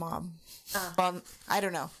basically the mob. Well, I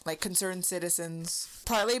don't know, concerned citizens.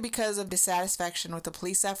 Partly because of dissatisfaction with the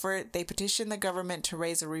police effort, they petitioned the government to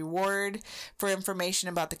raise a reward for information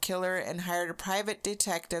about the killer and hired private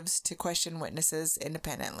detectives to question witnesses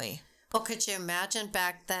independently. Well, could you imagine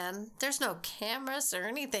back then? There's no cameras or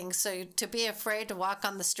anything, so to be afraid to walk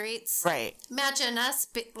on the streets. Right. Imagine us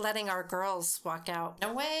letting our girls walk out.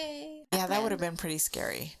 No way. Yeah, that would have been pretty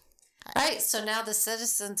scary. Right, so now the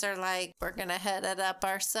citizens are we're going to head it up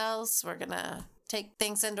ourselves. We're going to take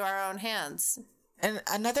things into our own hands. And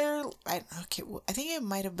another, I think it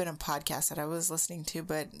might have been a podcast that I was listening to,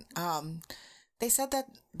 but they said that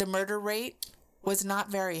the murder rate was not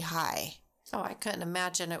very high. Oh, I couldn't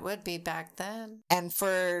imagine it would be back then. And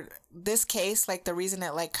for this case, like the reason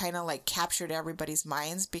it like kind of like captured everybody's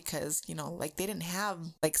minds because, you know, like they didn't have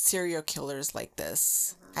like serial killers like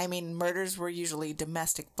this. I mean, murders were usually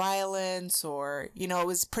domestic violence or, you know, it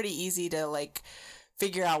was pretty easy to like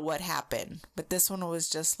figure out what happened. But this one was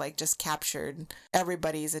just captured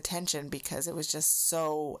everybody's attention because it was just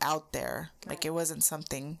so out there. Like it wasn't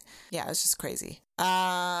something, yeah, it was just crazy.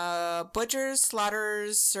 Butchers,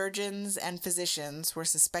 slaughterers, surgeons, and physicians were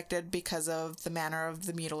suspected because of the manner of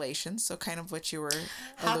the mutilation. So kind of what you were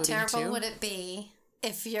alluding to. How terrible would it be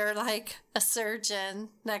if you're like a surgeon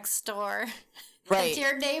next door? Right. And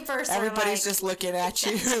your neighbors Everybody's just looking at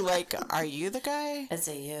you like, are you the guy? Is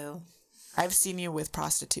it you? I've seen you with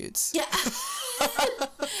prostitutes. Yeah.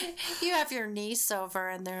 You have your niece over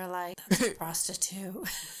and they're like, that's a prostitute.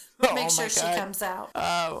 Make sure she comes out.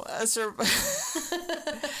 A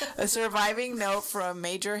surviving note from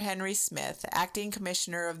Major Henry Smith, acting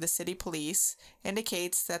commissioner of the city police,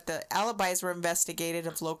 indicates that the alibis were investigated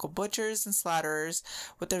of local butchers and slaughterers,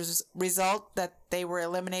 with the result that they were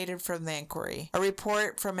eliminated from the inquiry. A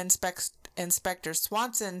report from Inspector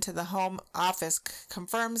Swanson to the Home Office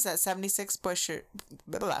confirms that 76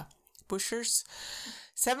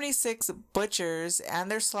 butchers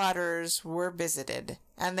and their slaughterers were visited,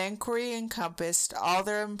 and the inquiry encompassed all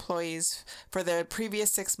their employees for the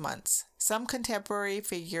previous 6 months. Some contemporary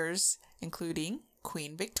figures, including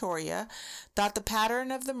Queen Victoria, thought the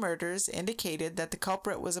pattern of the murders indicated that the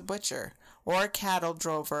culprit was a butcher or a cattle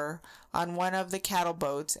drover on one of the cattle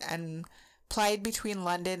boats and plied between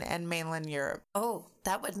London and mainland Europe. Oh,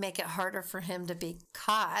 that would make it harder for him to be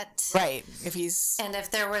caught. Right. If he's... And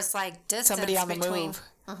if there was like distance somebody on the between... move.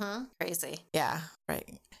 Crazy. Yeah,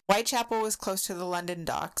 right. Whitechapel was close to the London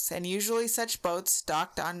docks, and usually such boats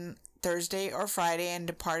docked on Thursday or Friday and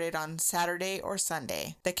departed on Saturday or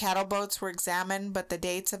Sunday. The cattle boats were examined, but the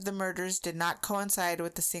dates of the murders did not coincide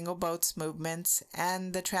with the single boat's movements,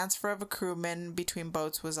 and the transfer of a crewman between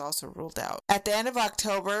boats was also ruled out. At the end of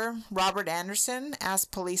October, Robert Anderson asked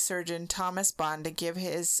police surgeon Thomas Bond to give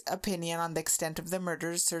his opinion on the extent of the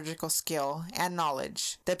murder's surgical skill and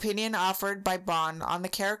knowledge. The opinion offered by Bond on the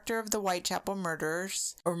character of the Whitechapel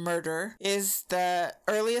murder is the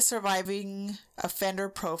earliest surviving offender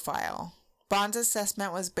profile. Bond's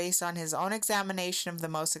assessment was based on his own examination of the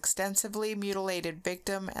most extensively mutilated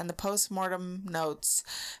victim and the post-mortem notes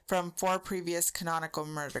from 4 previous canonical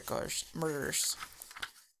murders.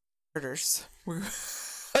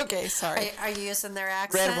 Okay, sorry. Are you using their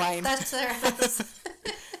accent? Red wine. That's their accent.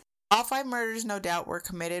 All 5 murders, no doubt, were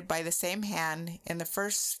committed by the same hand. In the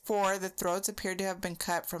first 4, the throats appeared to have been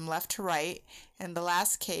cut from left to right. In the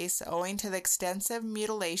last case, owing to the extensive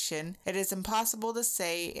mutilation, it is impossible to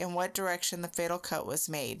say in what direction the fatal cut was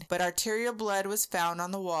made. But arterial blood was found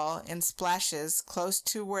on the wall in splashes close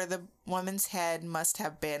to where the woman's head must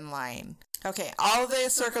have been lying. Okay, all the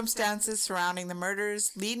circumstances surrounding the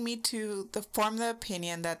murders lead me to form the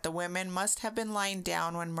opinion that the women must have been lying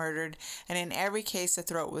down when murdered, and in every case the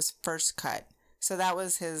throat was first cut. So that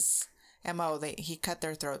was his MO. He cut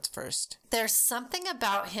their throats first. There's something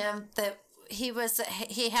about him that he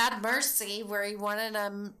had mercy where he wanted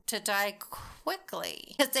them to die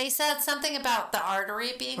quickly. Because they said something about the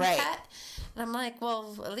artery being cut. And I'm like,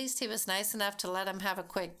 well, at least he was nice enough to let him have a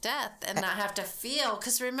quick death and not have to feel.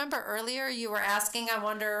 Because remember earlier you were asking, I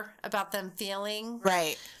wonder about them feeling.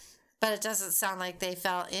 Right. But it doesn't sound like they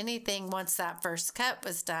felt anything once that first cut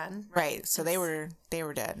was done. Right. So they were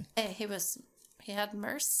dead. He had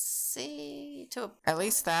mercy to at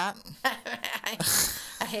least that.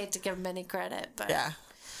 I hate to give him any credit, but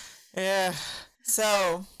yeah.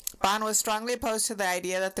 So Bond was strongly opposed to the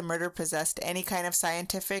idea that the murder possessed any kind of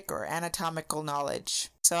scientific or anatomical knowledge.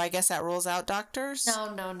 So I guess that rules out doctors?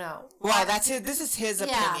 No. Well, this is his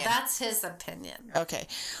opinion. Yeah, that's his opinion. Okay.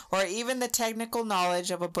 Or even the technical knowledge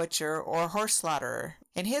of a butcher or horse slaughterer.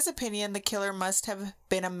 In his opinion, the killer must have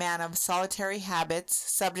been a man of solitary habits,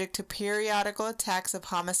 subject to periodical attacks of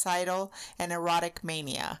homicidal and erotic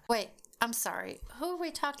mania. Wait, I'm sorry. Who are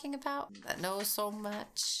we talking about that knows so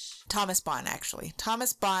much? Thomas Bond, actually.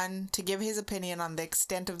 Thomas Bond, to give his opinion on the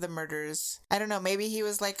extent of the murders. I don't know, maybe he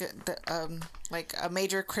was like a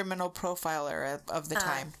major criminal profiler of the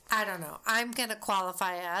time. I don't know. I'm going to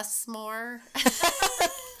qualify us more.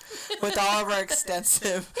 With all of our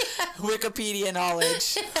extensive Wikipedia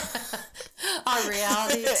knowledge. Our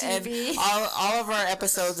reality TV. And all of our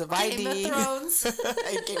episodes of ID. Game of Thrones.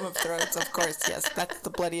 And Game of Thrones, of course, yes. That's the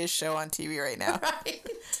bloodiest show on TV right now. Right.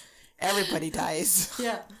 Everybody dies.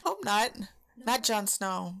 Yeah. Hope not. Not Jon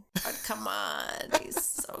Snow. Oh, come on. He's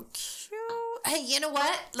so cute. Hey, you know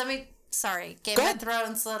what? Game Go of ahead.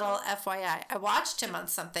 Thrones little FYI. I watched him on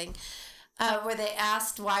something where they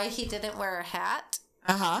asked why he didn't wear a hat.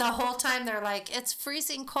 Uh-huh. The whole time they're like, it's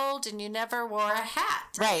freezing cold and you never wore a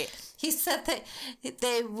hat. Right. He said that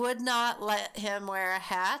they would not let him wear a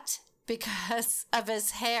hat because of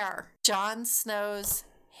his hair. Jon Snow's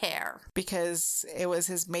hair. Because it was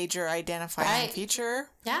his major identifying Right. feature.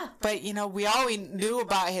 Yeah. But, we always knew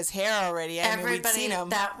about his hair already. I mean, we'd Everybody seen him.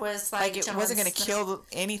 that was like it Jon wasn't going to Snow- kill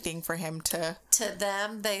anything for him to... To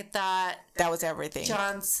them, they thought That was everything.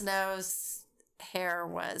 Jon Snow's hair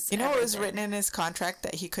was It was everything. written in his contract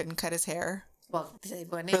that he couldn't cut his hair. Well, they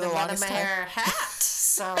wouldn't For the even let him longest time. wear a hat.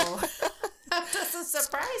 So that doesn't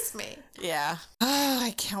surprise me. Yeah. Oh,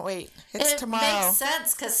 I can't wait. It's It tomorrow. makes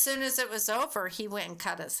sense because as soon as it was over, he went and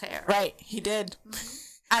cut his hair. Right. He did.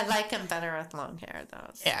 I like him better with long hair,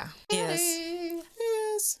 though. Yeah. Yes.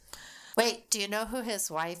 Yes. Wait, do you know who his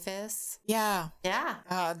wife is? Yeah.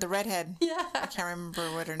 Yeah. The redhead. Yeah. I can't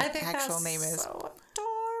remember what her I think actual that's name is. so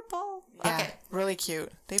adorable. Yeah. Okay. Really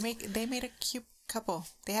cute. They made a cute couple.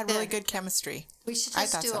 They had really Yeah. good chemistry We should I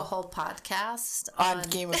just thought do so. a whole podcast on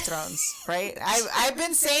Game of Thrones, right? I've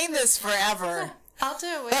been saying this forever. I'll do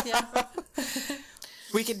it with you.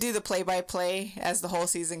 We could do the play-by-play as the whole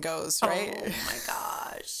season goes, right? Oh my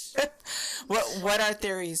gosh. What our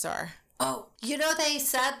theories are. Oh, they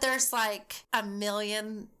said there's like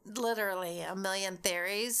literally a million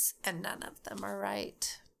theories, and none of them are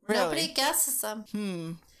right. Really? Nobody guesses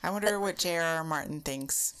them. I wonder what J.R.R. Martin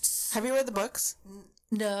thinks. Have you read the books?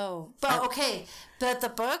 No. But okay, but the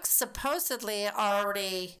books supposedly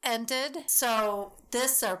already ended, so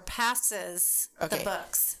this surpasses the Okay.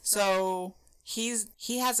 books. So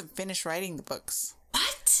he hasn't finished writing the books.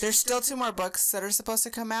 What? There's still 2 more books that are supposed to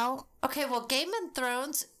come out. Okay, well, Game of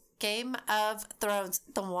Thrones,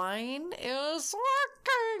 the wine is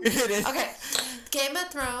working. It is. Okay, Game of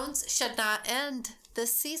Thrones should not end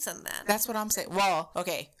this season then. That's what I'm saying. Well,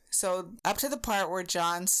 okay. So up to the part where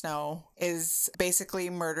Jon Snow is basically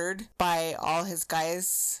murdered by all his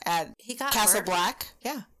guys at He got Castle murdered? Black.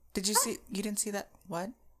 Yeah. Did you see? You didn't see that? What?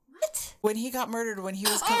 What? When he got murdered, when he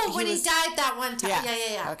was... When he died that one time. Yeah.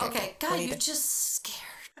 Yeah. Okay. Okay. When God, he you died. just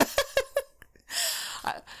scared.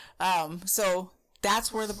 So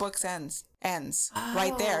that's where the books ends.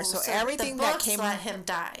 Right there. So everything the that books came... let him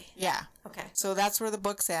die. Yeah. Okay. So that's where the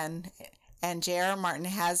books end. And J.R.R. Martin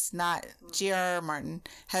has not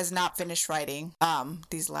finished writing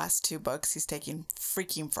these last 2 books. He's taking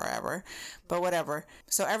freaking forever, but whatever.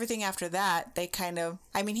 So everything after that, they kind of,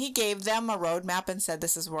 he gave them a roadmap and said,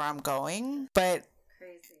 this is where I'm going. But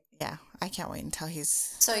Crazy. yeah, I can't wait until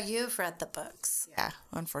he's, So you've read the books. yeah,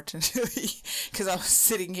 unfortunately, because I was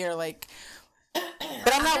sitting here like,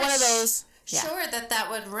 but I'm not one of those. Yeah. Sure that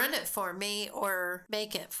would run it for me or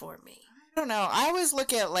make it for me. I don't know. I always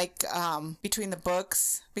look at between the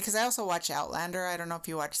books, because I also watch Outlander. I don't know if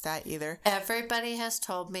you watch that either. Everybody has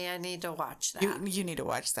told me I need to watch that. You need to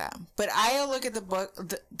watch that. But I look at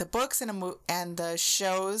the books and the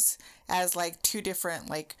shows as 2 different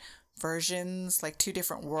versions, 2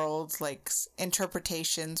 different worlds,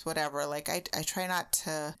 interpretations, whatever. I try not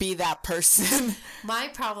to be that person. My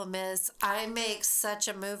problem is I make such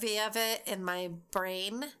a movie of it in my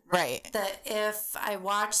brain Right. that if I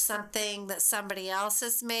watch something that somebody else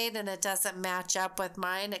has made and it doesn't match up with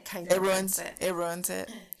mine, it kind of ruins it. It ruins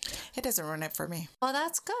it. It doesn't ruin it for me. Well,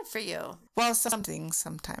 that's good for you. Well, some things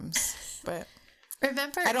sometimes, but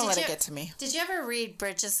Remember? I don't let it get to me. Did you ever read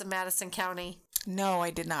Bridges of Madison County? No, I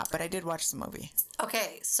did not, but I did watch the movie.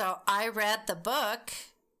 Okay, so I read the book,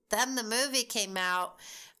 then the movie came out.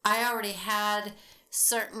 I already had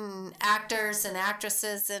certain actors and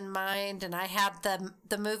actresses in mind, and I had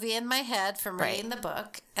the movie in my head from reading the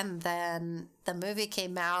book, and then the movie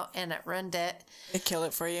came out and it ruined it. It killed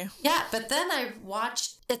it for you? Yeah, but then I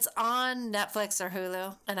watched, it's on Netflix or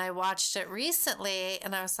Hulu, and I watched it recently,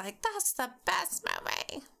 and I was like, that's the best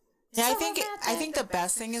movie. Yeah, So I think the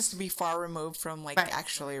best thing is to be far removed from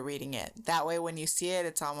actually reading it. That way, when you see it,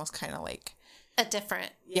 it's almost kind of a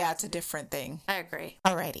different. yeah, it's a different thing. I agree.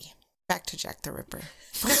 Alrighty, back to Jack the Ripper.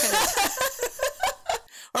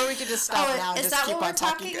 Or we could just stop now and is just that keep what on we're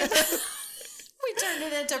talking. talking about? We turned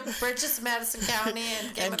it into Bridges of Madison County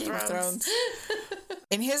and Game of Thrones.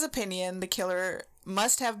 In his opinion, the killer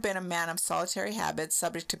must have been a man of solitary habits,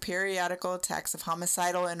 subject to periodical attacks of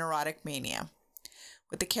homicidal and erotic mania,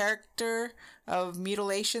 with the character of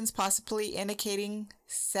mutilations possibly indicating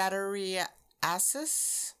satyriasis.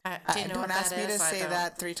 Do you know Don't what ask that me to is? I say don't.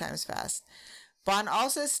 that 3 times fast. Bond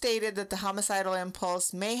also stated that the homicidal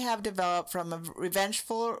impulse may have developed from a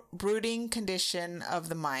revengeful, brooding condition of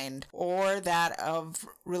the mind, or that of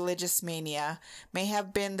religious mania may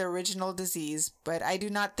have been the original disease, but I do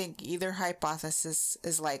not think either hypothesis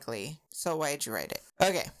is likely. So why'd you write it?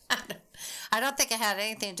 Okay. I don't think it had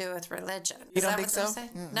anything to do with religion. You don't think so?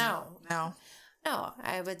 No. No,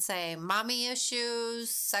 I would say mommy issues,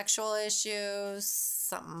 sexual issues,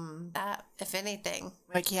 something that, if anything.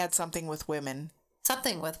 like he had something with women.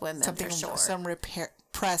 Something with women, for sure. Some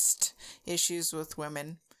repressed issues with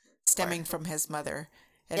women stemming from his mother.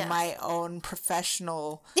 And my own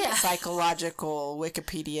professional psychological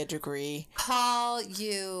Wikipedia degree. Call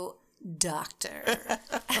you doctor.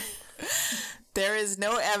 There is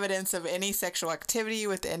no evidence of any sexual activity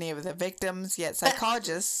with any of the victims, yet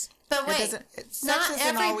psychologists... But wait, not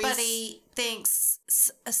everybody thinks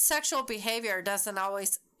sexual behavior doesn't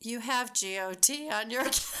always... You have GOT on your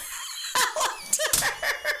calendar.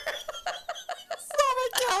 On my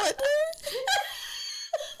calendar.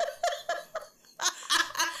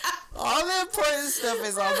 All the important stuff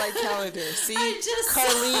is on my calendar. See,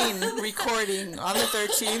 Colleen recording on the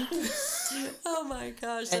 13th. Oh my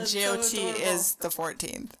gosh. And GOT is the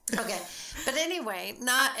 14th. Okay. But anyway,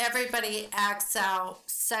 not everybody acts out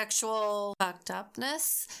sexual fucked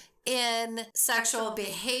upness in sexual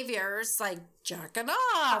behaviors like jacking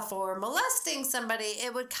off or molesting somebody.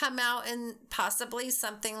 It would come out in possibly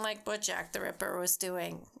something like what Jack the Ripper was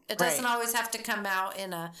doing. It doesn't always have to come out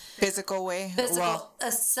in a physical way.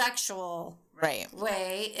 A sexual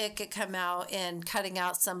way. It could come out in cutting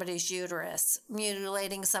out somebody's uterus,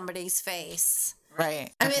 mutilating somebody's face.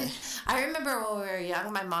 Right. I mean, I remember when we were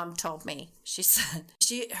young, my mom told me, she said,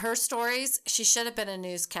 her stories, she should have been a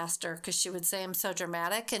newscaster because she would say I'm so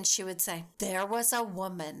dramatic. And she would say, there was a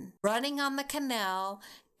woman running on the canal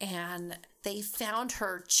and they found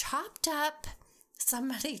her chopped up.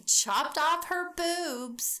 Somebody chopped off her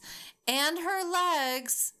boobs and her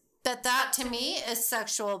legs. But that to me is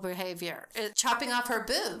sexual behavior. Chopping off her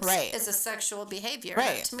boobs is a sexual behavior.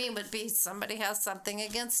 Right. That to me would be somebody has something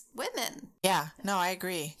against women. Yeah, no, I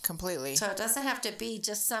agree completely. So it doesn't have to be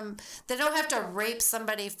just they don't have to rape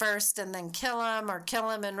somebody first and then kill them or kill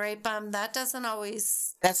them and rape them. That's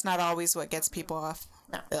not always what gets people off.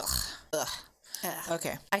 No. Ugh.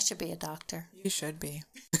 Okay. I should be a doctor. You should be.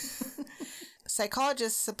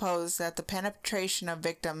 Psychologists suppose that the penetration of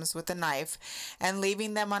victims with a knife and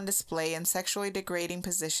leaving them on display in sexually degrading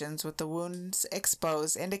positions with the wounds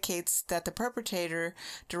exposed indicates that the perpetrator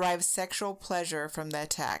derives sexual pleasure from the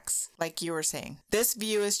attacks, like you were saying. This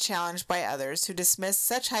view is challenged by others who dismiss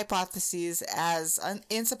such hypotheses as an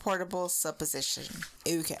insupportable supposition.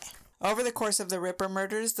 Okay. Over the course of the Ripper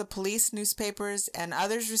murders, the police, newspapers, and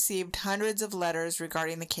others received hundreds of letters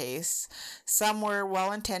regarding the case. Some were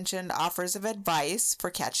well-intentioned offers of advice for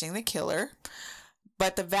catching the killer,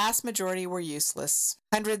 but the vast majority were useless.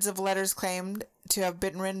 Hundreds of letters claimed to have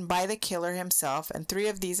been written by the killer himself, and 3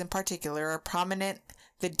 of these in particular are prominent: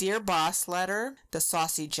 the Dear Boss letter, the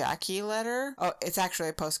Saucy Jackie letter, it's actually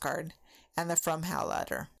a postcard, and the From Hell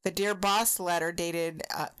letter. The Dear Boss letter, dated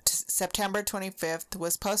September 25th,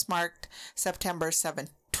 was postmarked September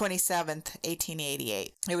 27th,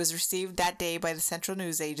 1888. It was received that day by the Central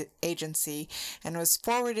News Agency and was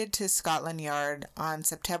forwarded to Scotland Yard on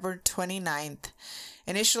September 29th.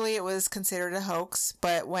 Initially, it was considered a hoax,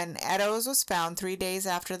 but when Eddowes was found 3 days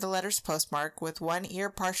after the letter's postmark with one ear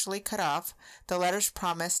partially cut off, the letter's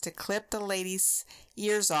promise to clip the lady's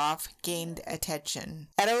ears off gained attention.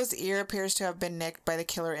 Eddowes' ear appears to have been nicked by the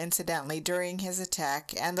killer incidentally during his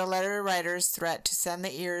attack, and the letter writer's threat to send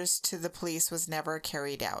the ears to the police was never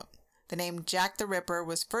carried out. The name Jack the Ripper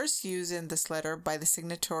was first used in this letter by the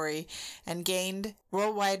signatory and gained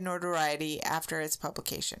worldwide notoriety after its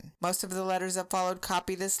publication. Most of the letters that followed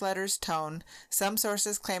copy this letter's tone. Some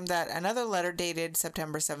sources claim that another letter dated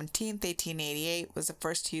September 17, 1888 was the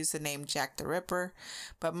first to use the name Jack the Ripper,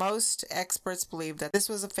 but most experts believe that this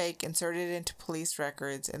was a fake inserted into police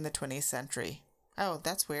records in the 20th century. Oh,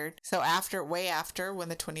 that's weird. So way after when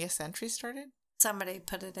the 20th century started? Somebody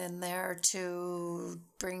put it in there to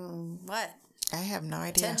bring what? I have no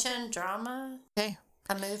idea. Attention, drama? Okay.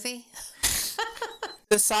 A movie?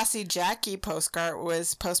 The Saucy Jackie postcard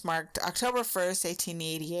was postmarked October 1st,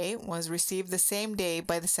 1888, was received the same day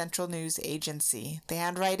by the Central News Agency. The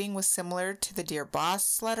handwriting was similar to the Dear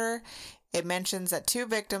Boss letter. It mentions that 2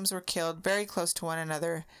 victims were killed very close to one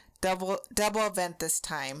another. Double event this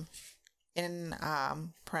time, in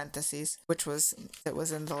parentheses, it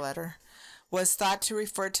was in the letter, was thought to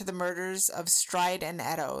refer to the murders of Stride and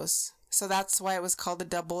Eddowes. So that's why it was called a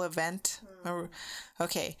double event.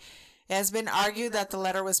 Okay. It has been argued that the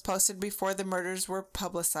letter was posted before the murders were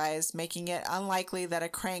publicized, making it unlikely that a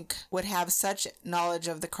crank would have such knowledge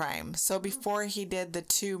of the crime. So before he did the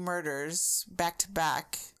 2 murders back to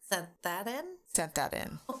back, Sent that in?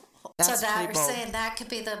 That's so that pretty you're bold. saying that could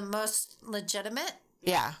be the most legitimate?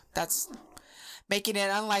 Yeah, that's making it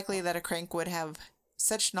unlikely that a crank would have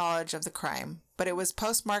such knowledge of the crime. But it was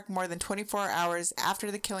postmarked more than 24 hours after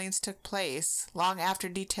the killings took place, long after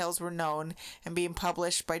details were known and being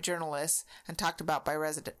published by journalists and talked about by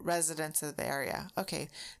residents of the area. Okay,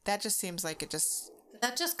 that just seems like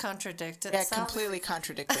That just contradicted yeah, itself. completely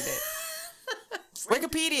contradicted it.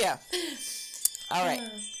 Wikipedia. All right.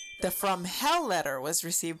 The From Hell letter was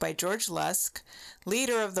received by George Lusk,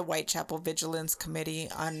 leader of the Whitechapel Vigilance Committee,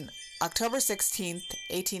 on October 16th,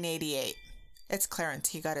 1888. It's Clarence.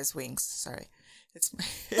 He got his wings. Sorry. It's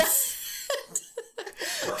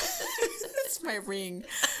my ring.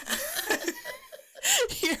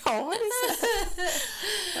 What is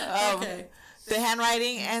that? Okay. The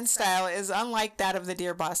handwriting and style is unlike that of the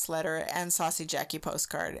Dear Boss letter and Saucy Jackie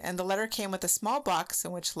postcard, and the letter came with a small box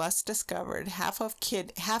in which Lusk discovered half a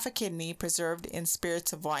kidney preserved in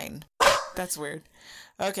spirits of wine. That's weird.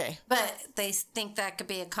 Okay. But they think that could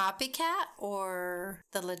be a copycat or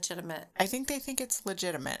the legitimate? I think they think it's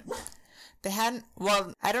legitimate.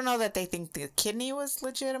 I don't know that they think the kidney was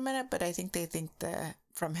legitimate, but I think they think the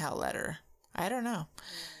From Hell letter. I don't know.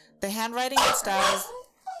 The handwriting and style is...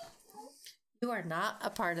 You are not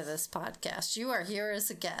a part of this podcast. You are here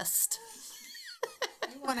as a guest.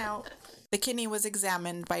 One out. The kidney was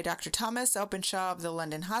examined by Dr. Thomas Openshaw of the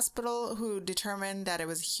London Hospital, who determined that it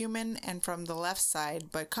was human and from the left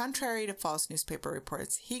side, but contrary to false newspaper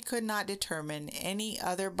reports, he could not determine any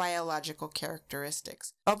other biological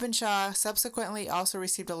characteristics. Openshaw subsequently also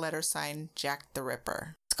received a letter signed Jack the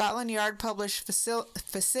Ripper. Scotland Yard published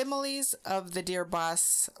facsimiles of the Dear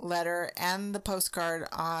Boss letter and the postcard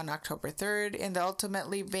on October 3rd in the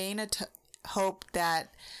ultimately vain hope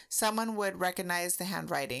that someone would recognize the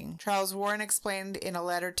handwriting. Charles Warren explained in a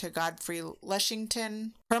letter to Godfrey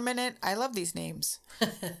Lushington, I love these names,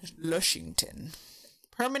 Lushington,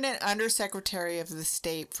 permanent Undersecretary of the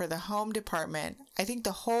State for the Home Department, I think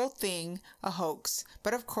the whole thing a hoax,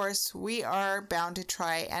 but of course we are bound to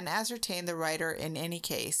try and ascertain the writer in any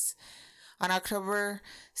case. On October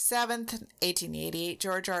 7th, 1888,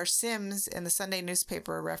 George R. Sims in the Sunday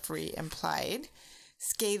newspaper Referee implied,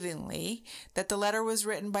 scathingly, that the letter was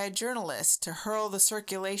written by a journalist to hurl the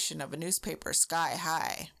circulation of a newspaper sky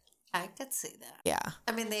high. I could see that. Yeah.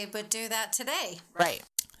 I mean, they would do that today. Right.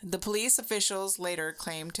 The police officials later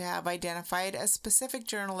claimed to have identified a specific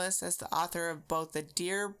journalist as the author of both the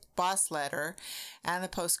Dear Boss letter and the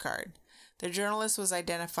postcard. The journalist was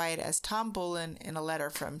identified as Tom Bullen in a letter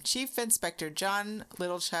from Chief Inspector John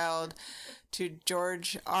Littlechild to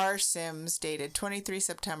George R. Sims dated 23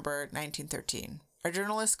 September 1913. A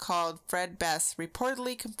journalist called Fred Best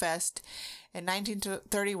reportedly confessed in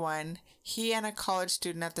 1931 he and a college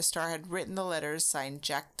student at the Star had written the letters signed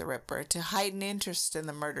Jack the Ripper to heighten interest in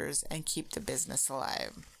the murders and keep the business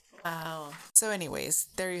alive. Wow. So anyways,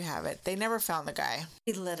 there you have it. They never found the guy.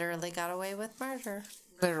 He literally got away with murder.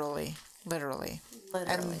 Literally. Literally.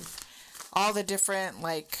 And all the different,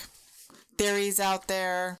 theories out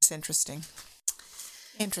there. It's interesting.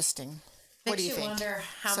 What do you think? Makes you wonder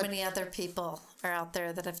how many other people are out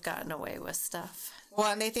there that have gotten away with stuff.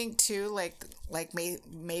 Well, and they think too,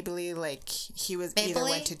 Maybelline, he was either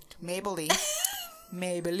went to Maybelline.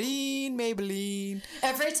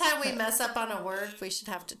 Every time we mess up on a word, we should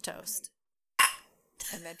have to toast.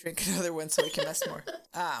 And then drink another one so we can mess more.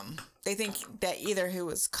 They think that either he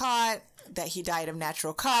was caught, that he died of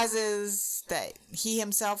natural causes, that he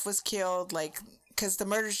himself was killed, because the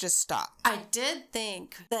murders just stopped. I did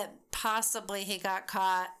think that possibly he got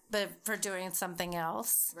caught, but for doing something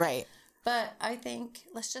else. Right. But I think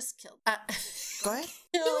let's just kill. Go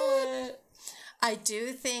ahead. I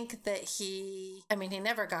do think that he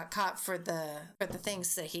never got caught for the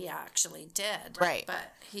things that he actually did. Right.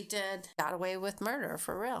 But he got away with murder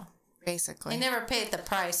for real. Basically. He never paid the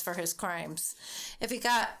price for his crimes. If he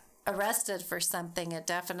got arrested for something, it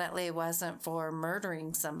definitely wasn't for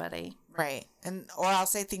murdering somebody. Right. Or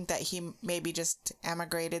else I think that he maybe just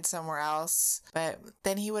emigrated somewhere else, but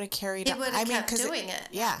then he would have carried on. He would have kept doing it.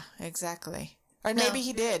 Yeah, exactly. Or maybe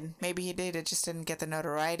he did. It just didn't get the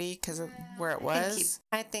notoriety because of where it was.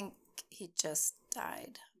 I think he just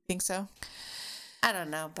died. Think so? I don't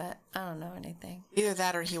know, but I don't know anything. Either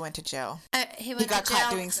that or he went to jail. He got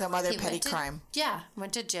caught doing some other petty crime. Yeah,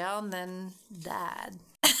 went to jail and then died.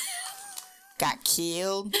 Got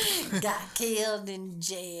killed. Got killed in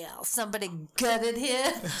jail. Somebody gutted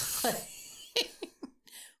him.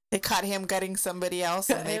 They caught him gutting somebody else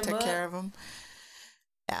and they took care of him.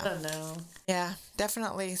 I Yeah. don't know. Yeah,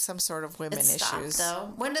 definitely some sort of women It stopped, issues.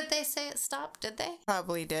 though. When did they say it stopped? Did they?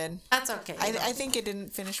 Probably did. That's okay. I think it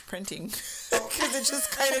didn't finish printing because it just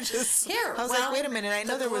kind of just. Here, I was like, wait a minute, I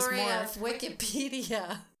know there was more. The glory of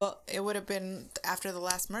Wikipedia. Well, it would have been after the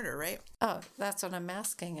last murder, right? Oh, that's what I'm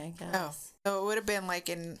asking, I guess. Oh, so it would have been like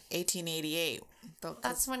in 1888.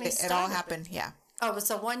 That's when he it all started. happened. Yeah, Oh, it was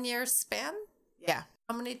a 1 year span? yeah.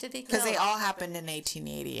 How many did he kill? Because they all happened in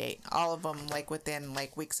 1888. All of them like within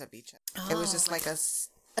like weeks of each other. It was just like a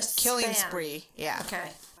killing span. spree. Yeah.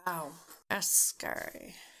 Okay. Wow. That's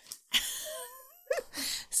scary.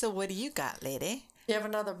 So what do you got, lady? You have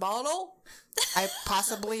another bottle? I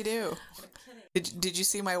possibly do. Did you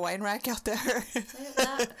see my wine rack out there?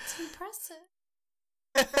 It's impressive.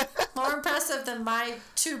 More impressive than my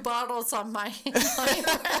 2 bottles on my wine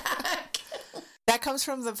rack. That comes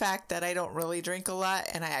from the fact that I don't really drink a lot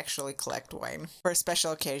and I actually collect wine for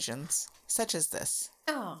special occasions, such as this.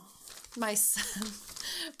 Oh, my son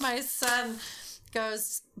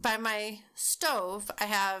goes by my stove. I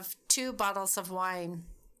have 2 bottles of wine.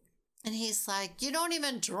 And he's like, you don't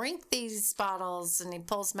even drink these bottles. And he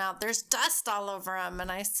pulls them out. There's dust all over them.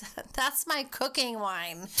 And I said, that's my cooking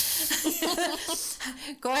wine.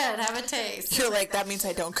 Go ahead, have a taste. You're like, that means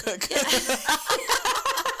I don't cook.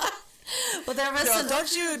 Well, there was No,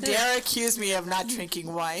 don't you dare accuse me of not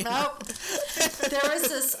drinking wine. Nope. There was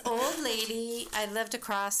this old lady I lived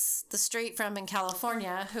across the street from in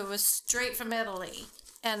California who was straight from Italy.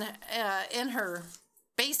 And in her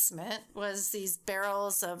basement was these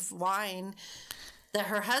barrels of wine that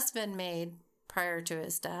her husband made prior to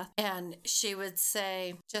his death. And she would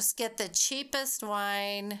say, just get the cheapest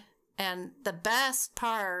wine. And the best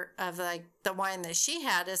part of like the wine that she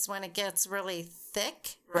had is when it gets really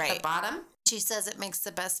thick at the bottom. She says it makes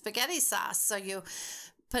the best spaghetti sauce. So you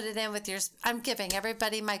put it in with your... I'm giving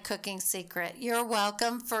everybody my cooking secret. You're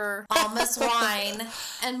welcome for Alma's wine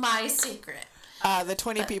and my secret. The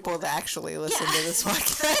 20 people that actually listen to this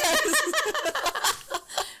podcast.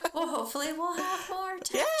 Well, hopefully we'll have more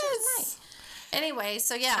tonight. Anyway,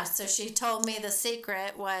 so she told me the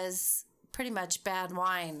secret was pretty much bad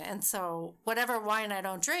wine. And so whatever wine I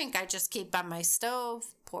don't drink, I just keep on my stove,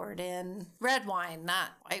 pour it in. Red wine,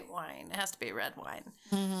 not white wine. It has to be red wine.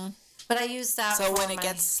 Mm-hmm. But I use that So when it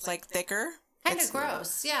gets like thicker? Kind of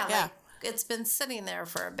gross. Yeah. Like, it's been sitting there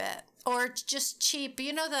for a bit. Or just cheap.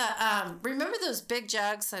 You know remember those big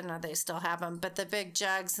jugs? I know they still have them, but the big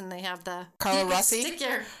jugs and they have the... Carlo Rossi? Stick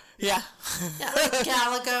your... Yeah. like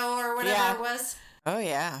Galago or whatever it was. Oh,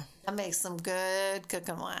 yeah. That makes some good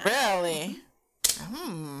cooking wine. Really?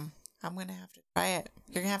 I'm going to have to try it.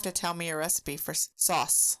 You're going to have to tell me a recipe for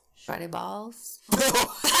sauce. Sweaty balls.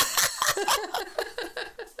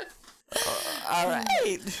 All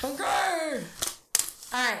right. Okay.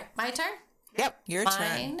 All right, my turn? Yep, your turn.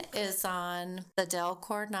 Mine is on the Del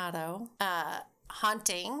Coronado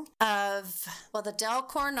haunting of... Well, the Del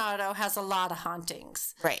Coronado has a lot of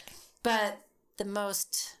hauntings. Right. But the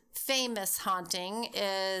most famous haunting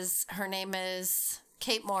is... Her name is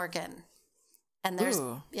Kate Morgan. And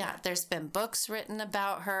there's been books written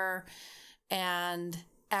about her, and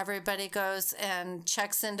everybody goes and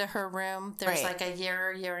checks into her room. There's like a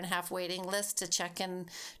year and a half waiting list to check in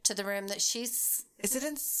to the room that she's... Is it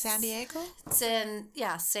in San Diego? It's in,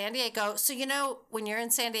 San Diego. So, when you're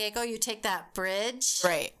in San Diego, you take that bridge.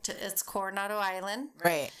 Right. It's Coronado Island.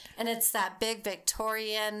 Right. And it's that big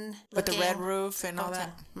Victorian with the red roof and all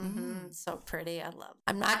that. Mm-hmm. So pretty. I love it.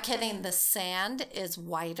 I'm not kidding. The sand is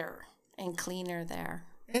whiter and cleaner there.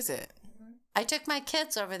 Is it? I took my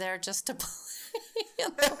kids over there just to play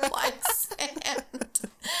in the white sand.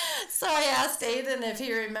 So I asked Aiden if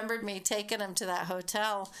he remembered me taking him to that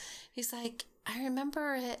hotel. He's like, I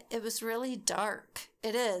remember it. It was really dark.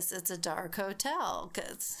 It is. It's a dark hotel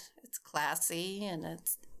because it's classy and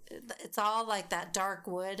it's all like that dark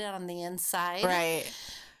wood on the inside. Right.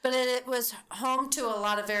 But it was home to a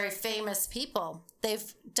lot of very famous people.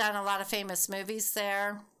 They've done a lot of famous movies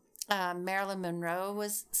there. Marilyn Monroe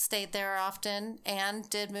stayed there often and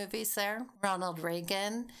did movies there. Ronald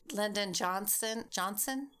Reagan, Lyndon Johnson.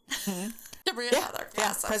 Mm-hmm.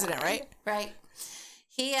 President, right? Right.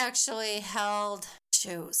 He actually held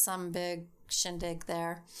some big shindig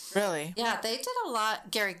there. Really? Yeah, they did a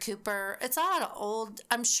lot. Gary Cooper. It's a lot of old,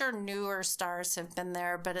 I'm sure newer stars have been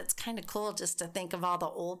there, but it's kind of cool just to think of all the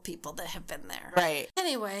old people that have been there. Right.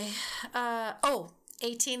 Anyway,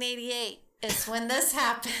 1888 is when this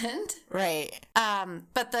happened. Right.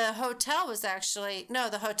 But the hotel was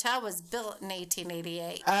the hotel was built in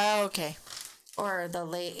 1888. Oh, okay. Or the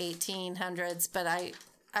late 1800s, but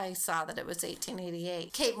I saw that it was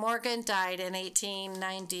 1888. Kate Morgan died in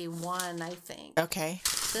 1891, I think. Okay.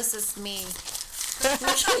 This is me looking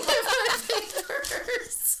at my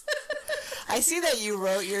papers. I see that you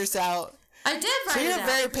wrote yours out. I did write it out. So you're a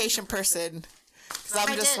very patient person. Because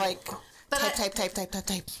I'm just like,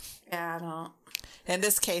 type. Yeah, I don't. In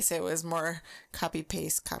this case, it was more copy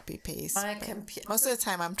paste. My computer. Most of the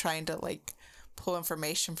time, I'm trying to like pull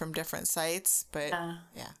information from different sites, but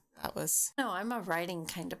yeah, that was. No, I'm a writing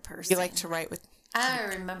kind of person. You like to write with. I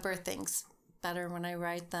remember things better when I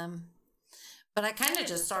write them, but I kind of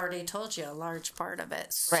just already told you a large part of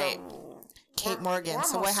it. So right. Kate Morgan.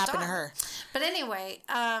 So what happened to her? But anyway,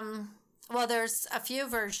 well, there's a few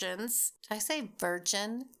versions. Did I say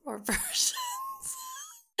virgin or versions?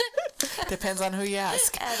 Depends on who you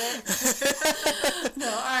ask. Edit. No,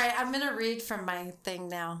 all right. I'm going to read from my thing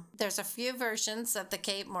now. There's a few versions of the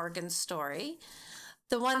Kate Morgan story.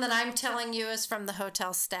 The one that I'm telling you is from the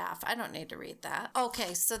hotel staff. I don't need to read that.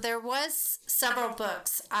 Okay, so there was several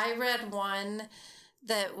books. I read one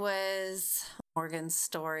that was Morgan's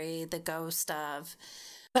story, The Ghost of.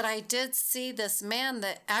 But I did see this man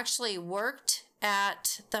that actually worked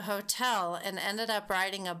at the hotel and ended up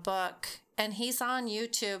writing a book. And he's on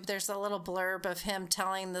YouTube. There's a little blurb of him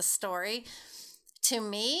telling the story. To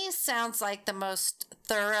me, sounds like the most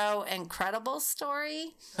thorough and credible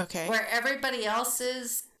story. Okay. Where everybody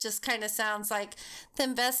else's just kind of sounds like the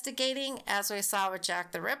investigating, as we saw with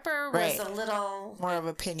Jack the Ripper, was a little... more of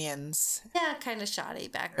opinions. Yeah, kind of shoddy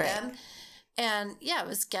back then. And yeah, it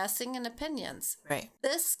was guessing and opinions. Right.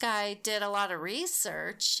 This guy did a lot of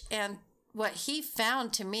research, and what he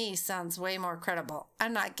found to me sounds way more credible.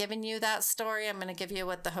 I'm not giving you that story. I'm going to give you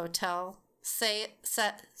what the hotel says.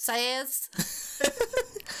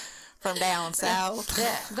 From down south.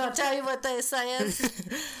 Yeah, I'm going to tell you what they say.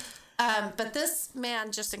 But this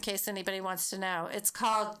man, just in case anybody wants to know, it's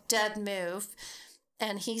called Dead Move.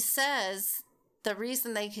 And he says the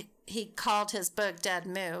reason he called his book Dead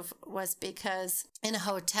Move was because in a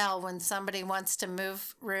hotel, when somebody wants to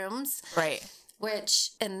move rooms... Right.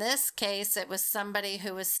 Which, in this case, it was somebody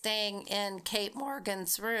who was staying in Kate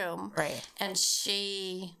Morgan's room. Right. And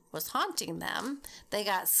she was haunting them. They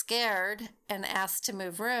got scared and asked to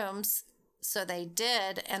move rooms. So they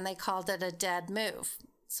did, and they called it a dead move.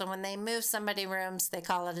 So when they move somebody rooms, they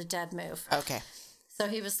call it a dead move. Okay. So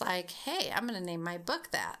he was like, hey, I'm going to name my book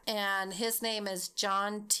that. And his name is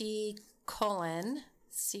John T. Cullen,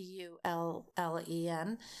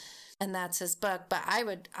 Cullen. And that's his book. But I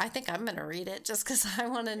think I'm going to read it just because I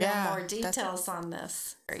want to know more details on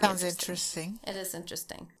this. Sounds interesting. It is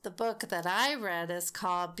interesting. The book that I read is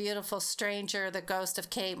called Beautiful Stranger, The Ghost of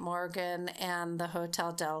Kate Morgan, and the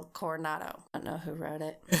Hotel del Coronado. I don't know who wrote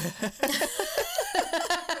it.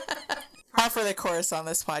 Hard for the chorus on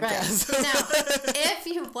this podcast. Right. Now, if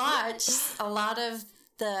you watch a lot of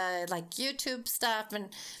the YouTube stuff, and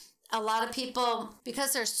a lot of people,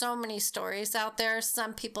 because there's so many stories out there,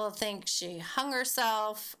 some people think she hung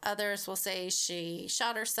herself. Others will say she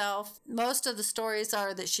shot herself. Most of the stories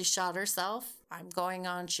are that she shot herself. I'm going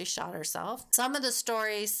on she shot herself. Some of the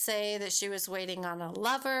stories say that she was waiting on a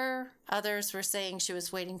lover. Others were saying she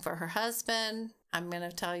was waiting for her husband. I'm going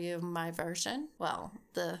to tell you my version. Well,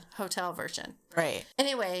 the hotel version. Right.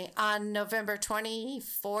 Anyway, on November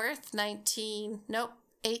 24th,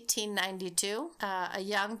 1892, a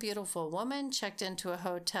young, beautiful woman checked into a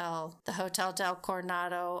hotel, the Hotel del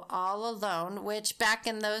Coronado, all alone, which back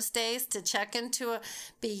in those days, to check into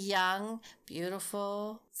be young,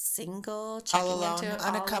 beautiful, single, checking all alone, into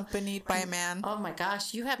unaccompanied by a man. Oh my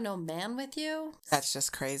gosh, you have no man with you? That's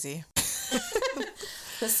just crazy.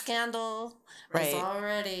 The scandal was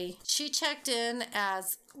already... She checked in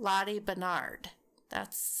as Lottie Bernard.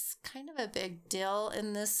 That's kind of a big deal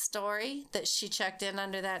in this story that she checked in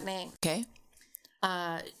under that name. Okay.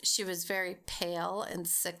 She was very pale and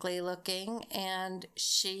sickly looking, and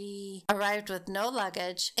she arrived with no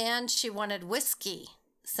luggage, and she wanted whiskey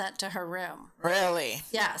sent to her room. Really?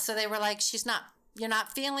 Yeah, so they were like, you're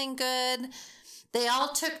not feeling good. They all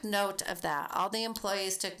took note of that. All the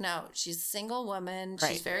employees took note. She's a single woman.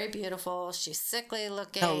 Right. She's very beautiful. She's sickly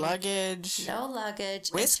looking. No luggage. No luggage.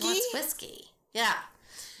 Whiskey? And she wants whiskey. Yeah.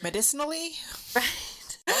 Medicinally?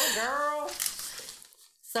 Right. Oh, girl.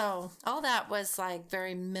 So all that was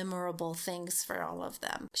very memorable things for all of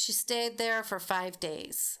them. She stayed there for 5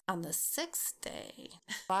 days. On the 6th day,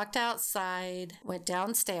 walked outside, went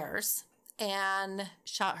downstairs, and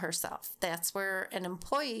shot herself. That's where an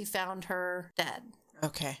employee found her dead.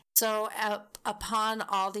 Okay. So upon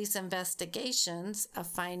all these investigations of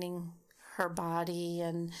finding her body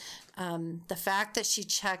and the fact that she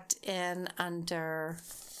checked in under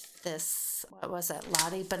this, what was it,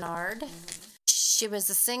 Lottie Bernard. She was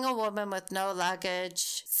a single woman with no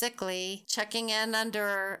luggage, sickly, checking in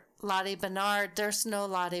under Lottie Bernard. There's no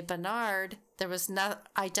Lottie Bernard. There was no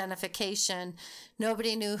identification.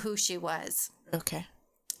 Nobody knew who she was. Okay.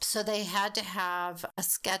 So they had to have a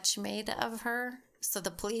sketch made of her. So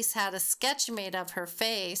the police had a sketch made of her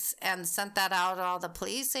face and sent that out to all the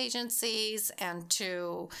police agencies and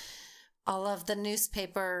to all of the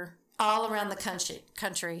newspaper, all around the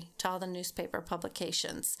country, to all the newspaper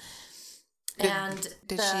publications.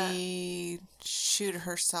 Did she shoot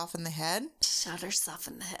herself in the head? Shot herself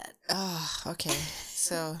in the head. Oh, okay.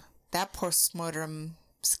 So that postmortem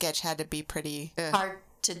sketch had to be pretty hard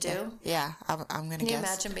to do. Yeah, I'm gonna guess. Can you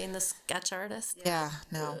imagine being the sketch artist? Yeah,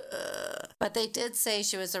 no. But they did say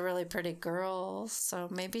she was a really pretty girl, so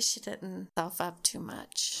maybe she didn't self up too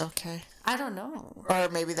much. Okay. I don't know. Or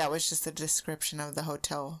maybe that was just a description of the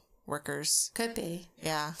hotel workers. Could be.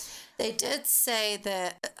 Yeah. They did say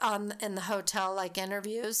that in the hotel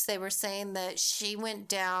interviews, they were saying that she went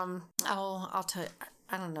down. Oh, I'll tell you.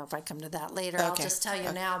 I don't know if I come to that later. Okay. I'll just tell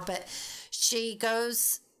you now. But she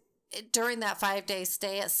goes during that 5-day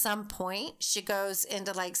stay. At some point, she goes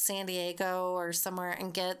into San Diego or somewhere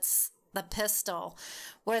and gets the pistol.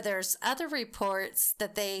 Where there's other reports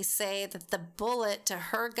that they say that the bullet to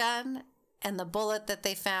her gun and the bullet that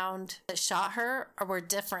they found that shot her were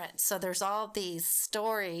different. So there's all these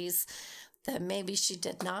stories that maybe she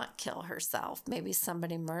did not kill herself. Maybe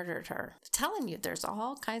somebody murdered her. I'm telling you, there's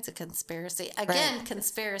all kinds of conspiracy. Again, right.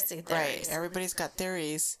 Conspiracy theories. Right. Everybody's got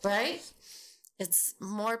theories. Right? It's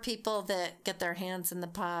more people that get their hands in the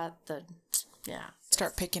pot that,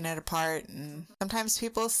 start picking it apart. And sometimes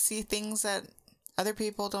people see things that other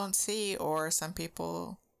people don't see, or some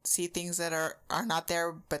people see things that are not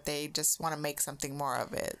there, but they just want to make something more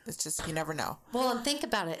of it. It's just, you never know. Well, and think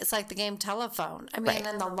about it. It's like the game telephone. I mean, right.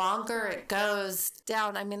 And the longer it goes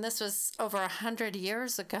down, I mean, this was over 100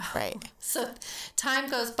 years ago. Right. So time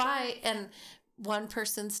goes by and one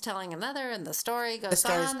person's telling another and the story goes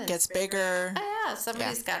on. The story gets bigger. Yeah,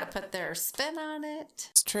 somebody's got to put their spin on it.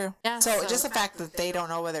 It's true. Yeah, so just the fact that they don't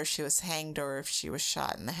know whether she was hanged or if she was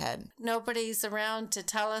shot in the head. Nobody's around to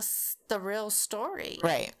tell us the real story.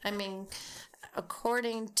 Right. I mean,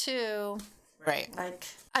 according to... Right.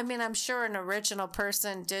 I'm sure an original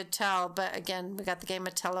person did tell, but again, we got the game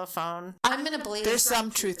of telephone. I'm going to believe... There's some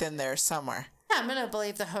truth in there somewhere. Yeah, I'm going to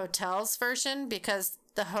believe the hotel's version because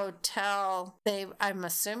the hotel, I'm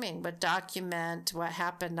assuming, would document what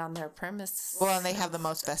happened on their premises. Well, and they have the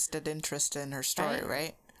most vested interest in her story,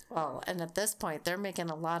 right? Well, and at this point, they're making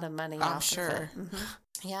a lot of money off of it.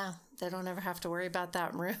 Mm-hmm. Yeah, they don't ever have to worry about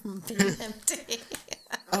that room being empty.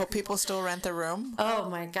 Oh, people still rent the room? Oh,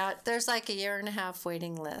 my God. There's a 1.5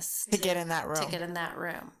 waiting list. To get in that room. To get in that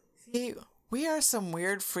room. See, we are some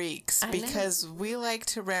weird freaks because we like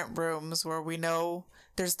to rent rooms where we know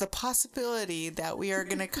there's the possibility that we are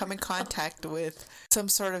going to come in contact with some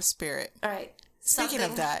sort of spirit. All right. Speaking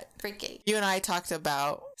of that, freaky. You and I talked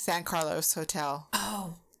about San Carlos Hotel.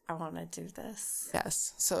 Oh, I want to do this.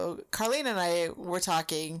 Yes. So Carlene and I were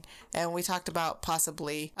talking, and we talked about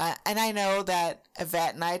possibly, and I know that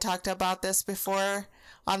Yvette and I talked about this before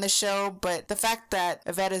on the show, but the fact that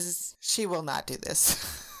Yvette she will not do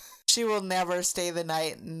this. She will never stay the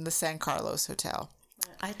night in the San Carlos Hotel.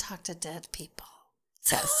 I talk to dead people.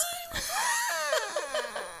 Yes.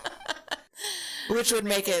 Which would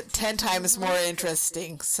make it 10 times more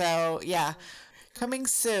interesting. So, yeah. Coming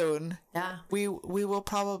soon. Yeah. We will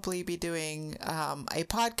probably be doing a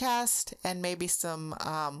podcast and maybe some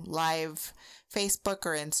live Facebook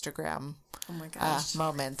or Instagram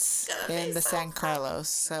moments in the San Carlos.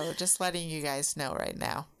 So, just letting you guys know right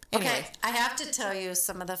now. Anyway. Okay, I have to tell you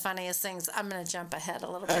some of the funniest things. I'm going to jump ahead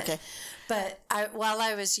a little bit. Okay. But while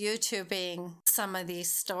I was YouTubing some of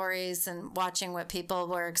these stories and watching what people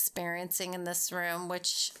were experiencing in this room,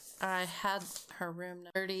 which I had her room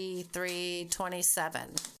 3327.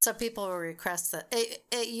 So people will request that.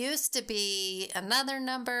 It used to be another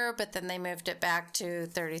number, but then they moved it back to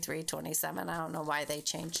 3327. I don't know why they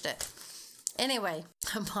changed it. Anyway,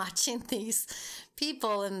 I'm watching these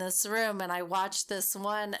people in this room, and I watched this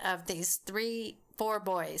one of these 4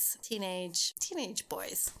 boys, teenage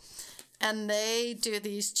boys, and they do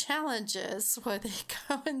these challenges where they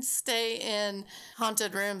go and stay in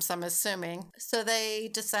haunted rooms, I'm assuming. So they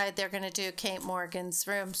decide they're going to do Kate Morgan's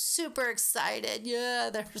room. Super excited. Yeah,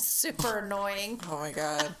 they're super annoying. Oh, my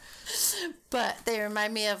God. But they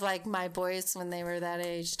remind me of my boys when they were that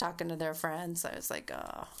age talking to their friends. I was like,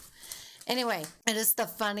 oh. Anyway, it is the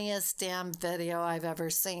funniest damn video I've ever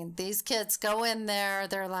seen. These kids go in there.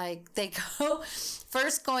 They're like, they go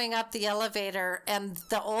first going up the elevator, and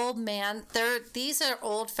the old man, these are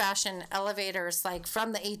old-fashioned elevators like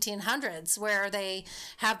from the 1800s where they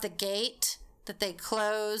have the gate that they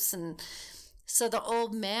close. And so the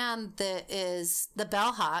old man that is the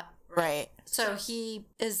bellhop, right. So he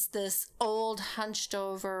is this old, hunched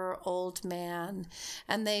over old man.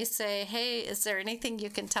 And they say, hey, is there anything you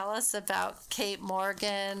can tell us about Kate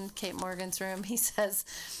Morgan's room? He says,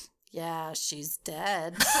 yeah, she's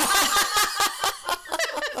dead.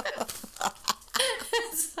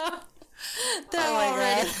 So they're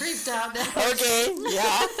already creeped out now. Okay,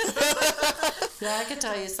 yeah. Yeah, I can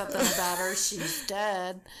tell you something about her. She's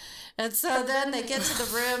dead. And so then they get to the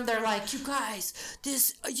room. They're like, you guys,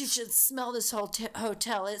 you should smell this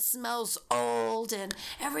hotel. It smells old and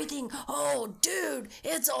everything. Oh, dude,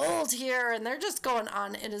 it's old here. And they're just going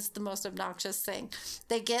on. It is the most obnoxious thing.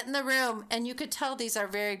 They get in the room, and you could tell these are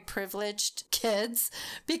very privileged kids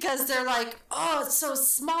because they're like, oh, it's so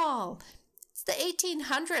small. The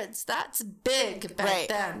 1800s, that's big back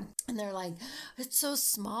then. And they're like, it's so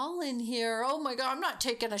small in here. Oh my God, I'm not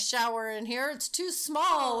taking a shower in here. It's too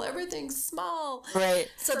small. Everything's small. Right.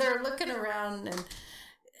 So they're looking around,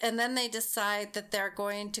 and then they decide that they're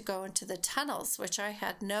going to go into the tunnels, which I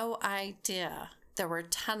had no idea there were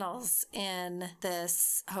tunnels in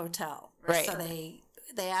this hotel. Right. So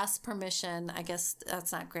they ask permission. I guess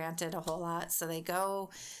that's not granted a whole lot. So they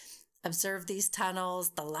go observe these tunnels.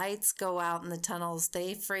 The lights go out in the tunnels.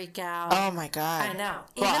 They freak out. Oh my God. I know.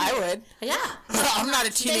 Well, I would. Yeah. I'm not a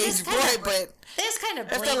teenage boy, but they just kind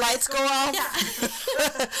of if the lights go off,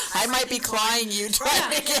 yeah. I might be clawing you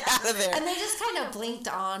trying to get out of there. And they just kind of blinked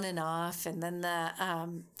on and off. And then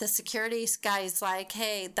the security guy's like,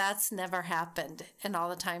 hey, that's never happened. In all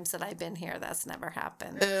the times that I've been here, that's never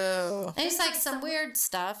happened. Ew. And he's like, some weird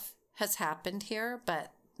stuff has happened here,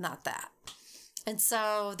 but not that. And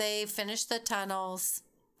so they finish the tunnels.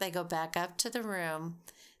 They go back up to the room.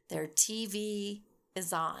 Their TV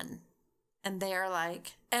is on. And they're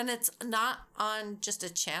like, and it's not on just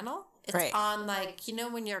a channel. It's on like, you know,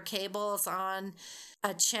 when your cable is on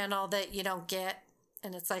a channel that you don't get,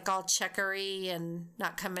 and it's like all checkery and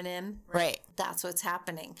not coming in. Right. That's what's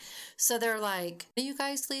happening. So they're like, you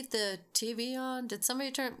guys leave the TV on? Did somebody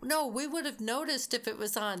turn? No, we would have noticed if it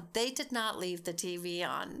was on. They did not leave the TV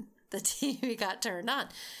on. The TV got turned on.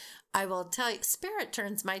 I will tell you, Spirit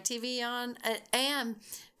turns my TV on, and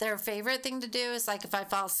their favorite thing to do is like if I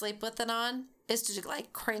fall asleep with it on, is to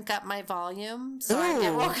like crank up my volume so I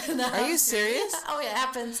get woken up. Are you serious? Oh, it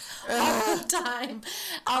happens all the time.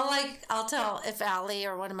 I'll tell if Allie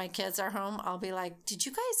or one of my kids are home, I'll be like, did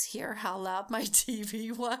you guys hear how loud my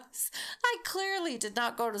TV was? I clearly did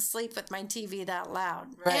not go to sleep with my TV that loud.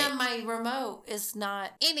 Right. And my remote is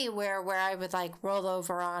not anywhere where I would like roll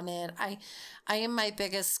over on it. I am my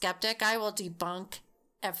biggest skeptic. I will debunk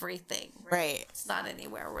everything. Right. It's not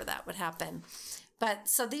anywhere where that would happen. But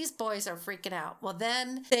so these boys are freaking out. Well,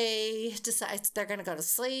 then they decide they're going to go to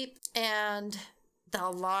sleep, and the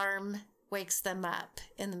alarm wakes them up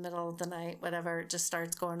in the middle of the night, whatever. It just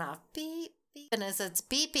starts going off. Beep, beep. And as it's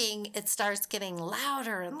beeping, it starts getting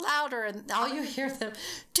louder and louder. And all you hear them,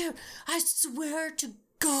 dude, I swear to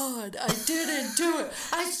God, I didn't do it.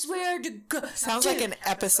 I swear to God. Sounds like an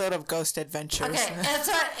episode of Ghost Adventures. Okay, that's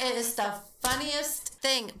what it is, the funniest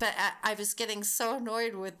thing. But I was getting so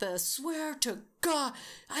annoyed with the swear to God.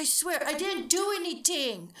 I swear, I didn't do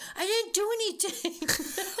anything. I didn't do anything.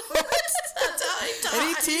 That's how I talk.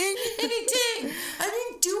 Anything? Anything. I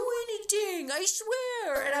didn't do anything. I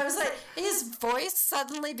swear. And I was like, his voice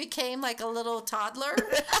suddenly became like a little toddler.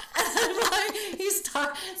 And I'm like, he's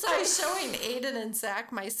talking. So I was showing Aiden and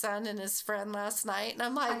Zach, my son and his friend last night. And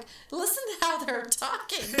I'm like, listen to how they're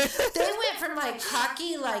talking. They went from like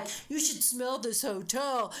cocky, like, you should smell this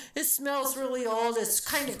hotel. It smells really old. It's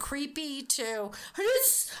kind of creepy, to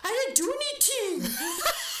I didn't do anything.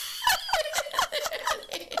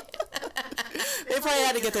 They probably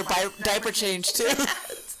had to get their diaper changed too. So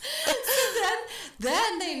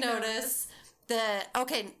then they notice that,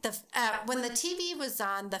 when the TV was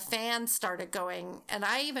on, the fan started going, and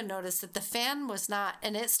I even noticed that the fan was not,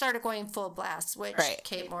 and it started going full blast, which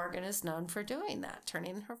Kate Morgan is known for doing that,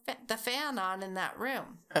 turning the fan on in that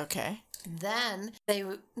room. Okay. Then they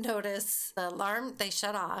notice the alarm, they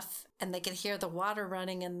shut off, and they could hear the water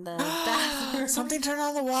running in the bathroom. Something turned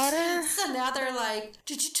on the water? So now they're like,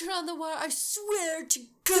 did you turn on the water? I swear to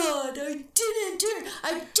God, I didn't turn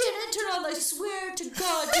on, I swear to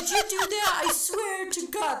God. Did you do that? I swear to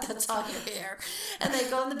God. That's all you hear. And they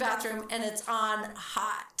go in the bathroom and it's on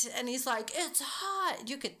hot. And he's like, it's hot.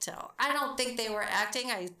 You could tell. I don't think they were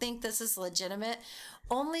acting. I think this is legitimate.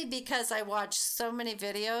 Only because I watch so many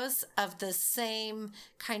videos of the same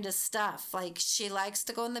kind of stuff. Like, she likes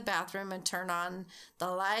to go in the bathroom and turn on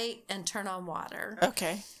the light and turn on water.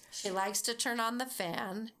 Okay. She likes to turn on the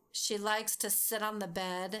fan. She likes to sit on the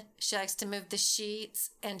bed. She likes to move the sheets.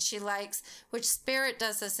 And she likes, which Spirit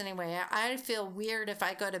does this anyway. I feel weird if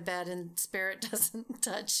I go to bed and Spirit doesn't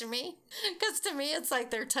touch me. Because to me, it's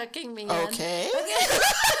like they're tucking me in. Okay.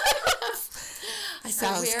 I feel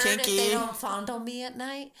Sounds weird kinky. if they don't fondle me at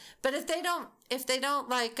night. But if they don't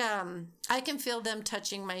like, I can feel them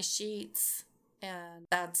touching my sheets. And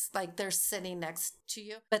that's like they're sitting next to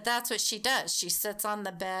you. But that's what she does. She sits on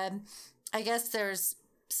the bed. I guess there's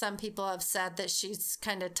some people have said that she's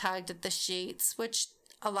kind of tugged at the sheets, which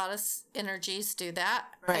a lot of energies do that.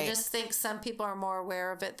 Right. I just think some people are more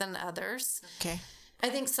aware of it than others. Okay. I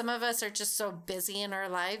think some of us are just so busy in our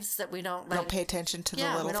lives that we don't pay attention to the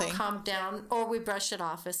little we don't thing. calm down, or we brush it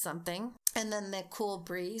off as something. And then the cool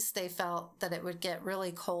breeze, they felt that it would get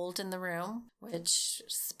really cold in the room, which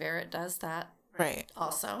Spirit does that. Right.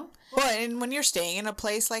 Also. Well, and when you're staying in a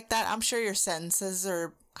place like that, I'm sure your senses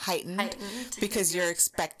are heightened. Because you're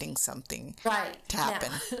expecting something to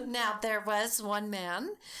happen. Now, there was one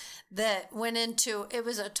man that went into, it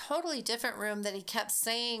was a totally different room that he kept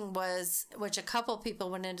saying which a couple people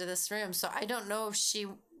went into this room. So I don't know if she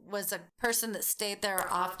was a person that stayed there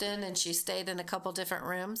often and she stayed in a couple different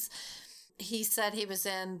rooms. He said he was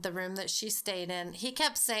in the room that she stayed in. He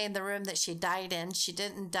kept saying the room that she died in. She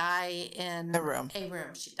didn't die in a room.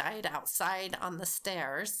 She died outside on the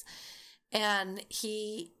stairs. And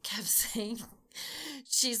he kept saying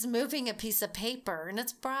she's moving a piece of paper and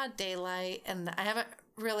it's broad daylight. And I haven't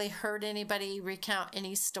really heard anybody recount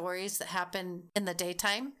any stories that happen in the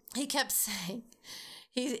daytime. He kept saying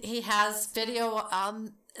he has video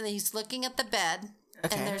on, he's looking at the bed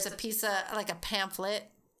and there's a piece of like a pamphlet.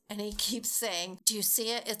 And he keeps saying, do you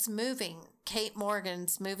see it? It's moving. Kate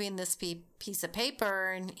Morgan's moving this piece of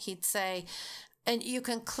paper. And he'd say, and you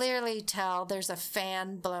can clearly tell there's a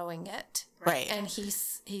fan blowing it. Right. And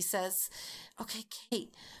he says, okay,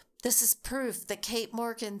 Kate, this is proof that Kate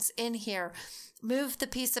Morgan's in here. Move the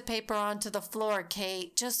piece of paper onto the floor,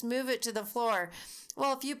 Kate. Just move it to the floor.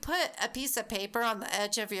 Well, if you put a piece of paper on the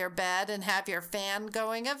edge of your bed and have your fan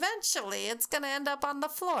going, eventually it's going to end up on the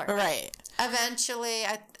floor. Right. Eventually,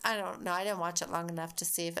 I don't know. I didn't watch it long enough to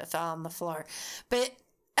see if it fell on the floor. But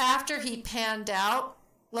after he panned out,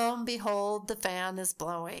 lo and behold, the fan is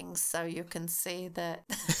blowing. So you can see that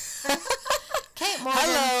Kate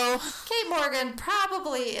Morgan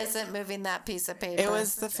probably isn't moving that piece of paper. It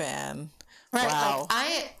was the fan. Right. Wow.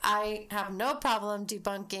 Like I have no problem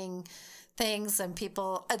debunking things and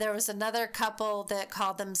people. There was another couple that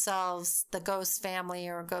called themselves the Ghost Family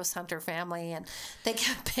or Ghost Hunter Family, and they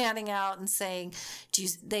kept panning out and saying,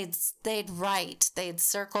 they'd write, they'd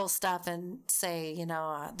circle stuff and say,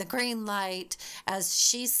 the green light, as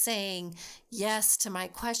she's saying yes to my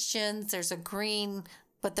questions. There's a green,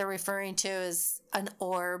 what they're referring to is an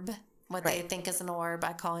orb. What they think is an orb,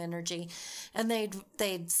 I call energy. And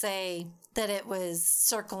they'd say that it was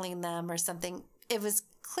circling them or something. It was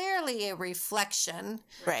clearly a reflection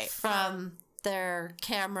from their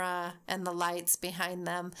camera and the lights behind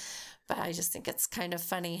them. But I just think it's kind of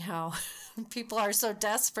funny how people are so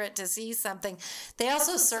desperate to see something. They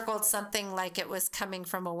also circled something like it was coming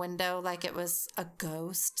from a window, like it was a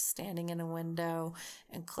ghost standing in a window.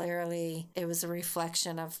 And clearly it was a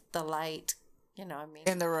reflection of the light.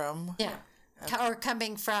 In the room. Yeah. Okay. Or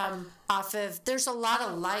coming from off of, there's a lot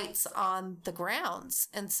of lights on the grounds.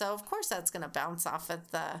 And so, of course, that's going to bounce off of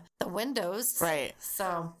the windows. Right.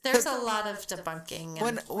 So there's a lot of debunking.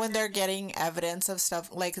 When they're getting evidence of stuff,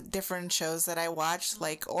 like different shows that I watch,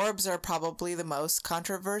 like orbs are probably the most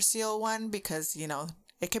controversial one because,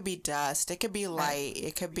 it could be dust, it could be light,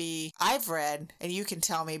 it could be... I've read, and you can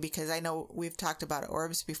tell me because I know we've talked about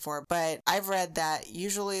orbs before, but I've read that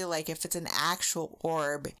usually, like, if it's an actual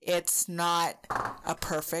orb, it's not a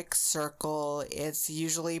perfect circle. It's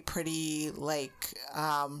usually pretty, like,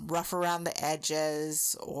 rough around the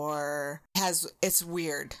edges, or it's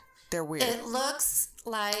weird. They're weird. It looks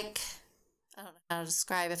like... I don't know how to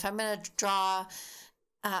describe. If I'm going to draw...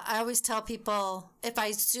 I always tell people, if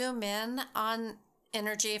I zoom in on...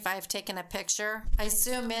 energy, if I've taken a picture, I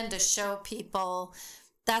zoom in to show people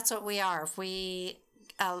that's what we are. If we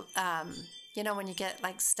when you get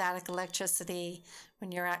like static electricity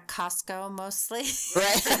when you're at Costco mostly.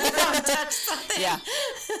 Right. Don't touch something. Yeah.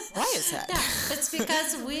 Why is that? Yeah, it's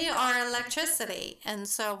because we are electricity. And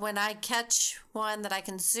so when I catch one that I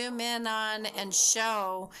can zoom in on and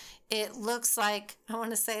show, it looks like, I want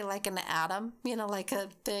to say like an atom, like a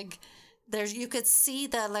big, you could see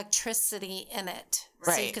the electricity in it.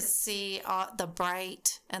 Right. So you could see the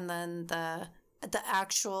bright and then the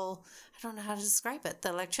actual, I don't know how to describe it, the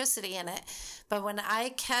electricity in it. But when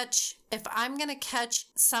if I'm going to catch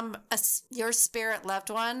your spirit loved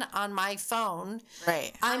one on my phone,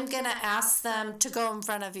 right, I'm going to ask them to go in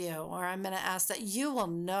front of you, or I'm going to ask that you will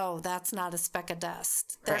know that's not a speck of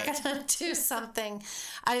dust. They're right. going to do something.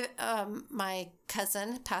 My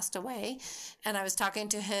cousin passed away, and I was talking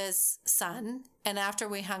to his son, and after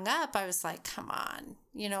we hung up, I was like, come on,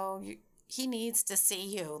 he needs to see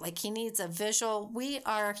you. Like, he needs a visual. We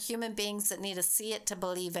are human beings that need to see it to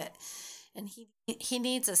believe it. And he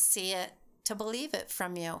needs to see it to believe it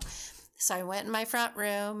from you. So I went in my front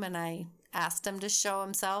room and I asked him to show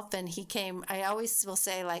himself. And he came. I always will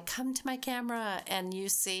say, like, come to my camera. And you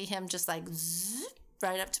see him just like zzz,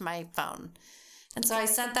 right up to my phone. And so I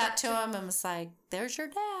sent that to him and was like, there's your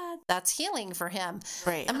dad. That's healing for him.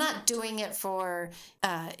 Right. I'm not doing it for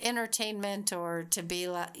entertainment or to be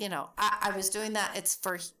like, I was doing that. It's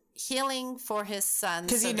for healing for his son.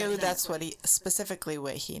 Because he knew that's what specifically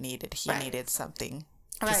what he needed. He needed something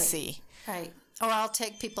to see. Right. Or I'll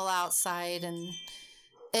take people outside and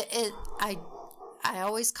I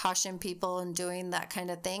always caution people in doing that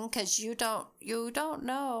kind of thing because you don't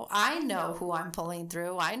know. I know who I'm pulling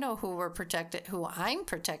through. I know who I'm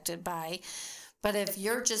protected by. But if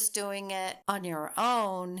you're just doing it on your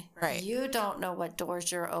own, you don't know what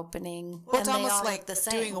doors you're opening. Well, it's almost like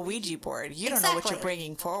doing a Ouija board. You don't know what you're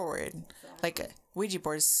bringing forward. Like, Ouija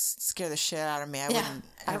boards scare the shit out of me.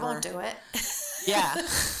 I won't do it. Yeah.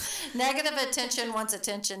 Negative attention wants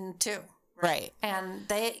attention too. Right.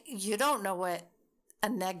 And you don't know what a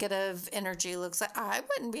negative energy looks like. I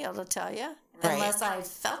wouldn't be able to tell you unless I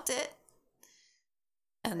felt it.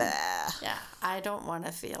 And yeah, I don't want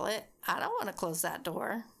to feel it. I don't want to close that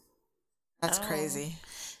door. That's crazy.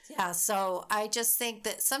 Yeah, so I just think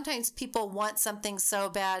that sometimes people want something so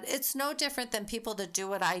bad. It's no different than people that do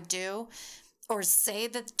what I do or say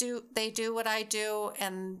that they do what I do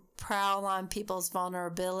and prowl on people's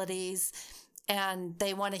vulnerabilities, and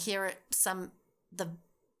they want to hear it. The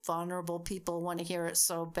vulnerable people want to hear it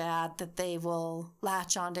so bad that they will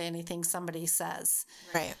latch onto anything somebody says.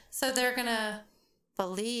 Right. So they're going to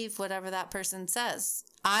believe whatever that person says.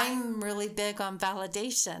 I'm really big on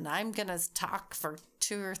validation. I'm going to talk for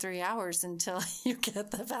 2 or 3 hours until you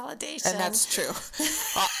get the validation. And that's true.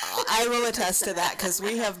 I will attest to that because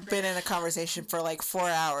we have been in a conversation for like 4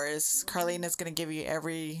 hours. Carlina's going to give you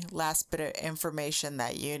every last bit of information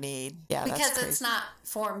that you need. Yeah, because that's crazy. It's not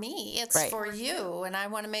for me. It's for you. And I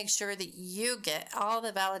want to make sure that you get all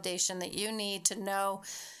the validation that you need to know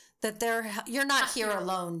that you're not here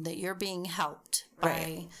alone, that you're being helped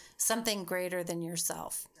by something greater than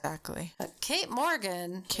yourself. Exactly. But Kate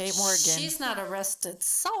Morgan, she's not a rested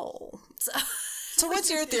soul. So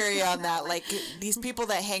what's your theory on that? Like, these people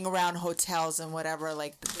that hang around hotels and whatever,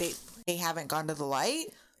 like, they haven't gone to the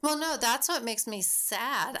light? Well, no, that's what makes me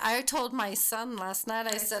sad. I told my son last night,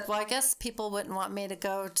 I said, well, I guess people wouldn't want me to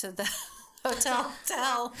go to the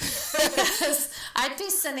hotel because I'd be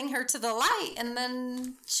sending her to the light and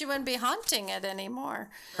then she wouldn't be haunting it anymore.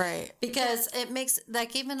 Right. Because it makes,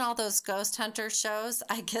 like, even all those ghost hunter shows,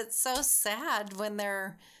 I get so sad when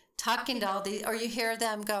they're talking to all these, or you hear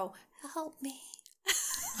them go, help me.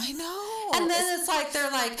 I know. And then it's like, they're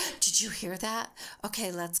like, did you hear that?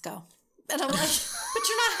 Okay, let's go. And I'm like, but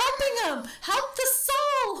you're not helping them. Help the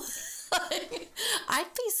soul. Like, I'd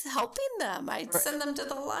be helping them. I'd send them to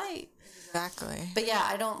the light. Exactly. But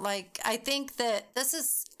yeah, I think that this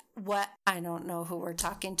is what, I don't know who we're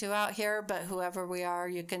talking to out here, but whoever we are,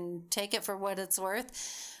 you can take it for what it's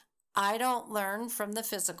worth. I don't learn from the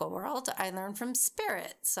physical world. I learn from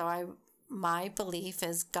spirit. So my belief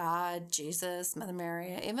is God, Jesus, Mother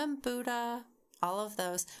Mary, even Buddha, all of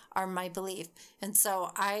those are my belief. And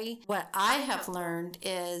so what I have learned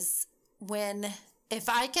is if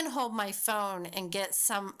I can hold my phone and get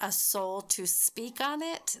a soul to speak on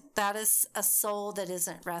it, that is a soul that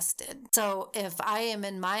isn't rested. So if I am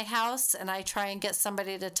in my house and I try and get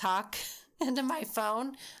somebody to talk into my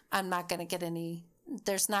phone, I'm not going to get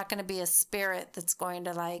there's not going to be a spirit that's going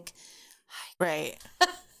to like, hi. Right.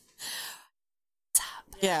 What's up?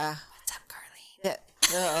 Yeah. What's up, Carlene?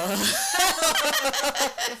 Yeah.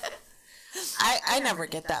 I never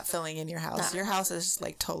get that feeling in your house. Your house is just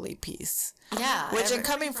like totally peace. Yeah. Which, in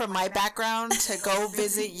coming from my background to go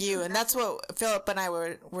visit you, and that's what Philip and I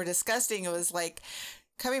were discussing. It was like,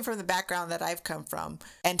 coming from the background that I've come from,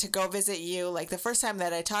 and to go visit you, like the first time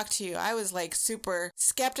that I talked to you, I was like super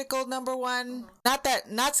skeptical, number one.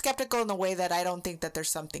 Not skeptical in the way that I don't think that there's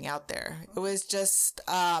something out there. It was just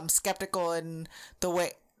skeptical in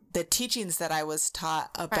the teachings that I was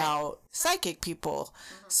taught about psychic people.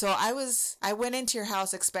 So I went into your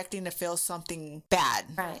house expecting to feel something bad,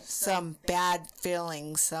 some bad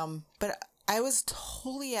feelings, but I was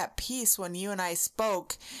totally at peace when you and I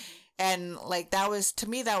spoke. And like, that was, to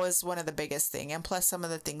me, that was one of the biggest thing. And plus some of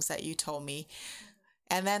the things that you told me.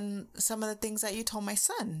 And then some of the things that you told my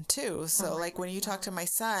son too. So like, when you talk to my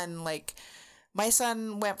son, like, my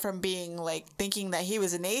son went from being like thinking that he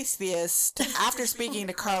was an atheist after speaking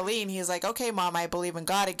to Carlene. He's like, okay, Mom, I believe in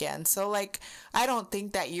God again. So like, I don't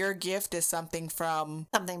think that your gift is something from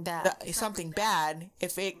something bad. Something bad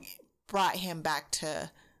if it brought him back to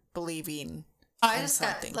believing. I just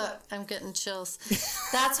look, I'm getting chills.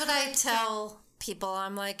 That's what I tell people.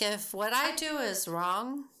 I'm like, if what I do is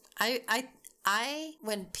wrong,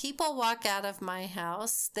 when people walk out of my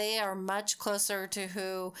house, they are much closer to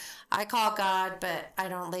who I call God, but I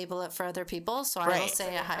don't label it for other people. So I will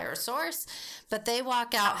say a higher source, but they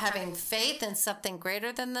walk out having faith in something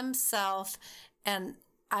greater than themselves. And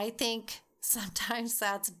I think sometimes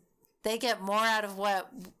they get more out of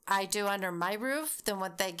what I do under my roof than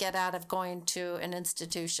what they get out of going to an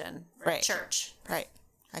institution, church. Right.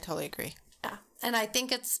 I totally agree. Yeah. And I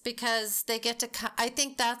think it's because they get to I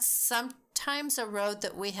think that's sometimes a road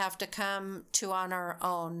that we have to come to on our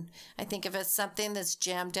own. I think if it's something that's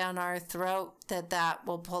jammed down our throat, that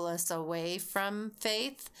will pull us away from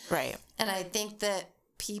faith. Right. And I think that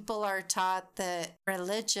people are taught that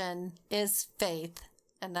religion is faith.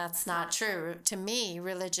 And that's not true. To me,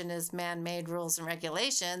 religion is man-made rules and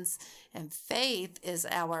regulations, and faith is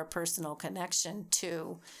our personal connection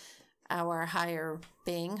to our higher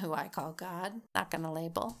being, who I call God. Not going to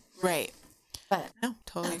label. Right. But no,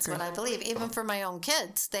 totally that's agree. what I believe. Even for my own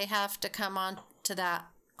kids, they have to come on to that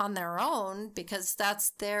on their own because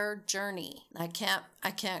that's their journey. I can't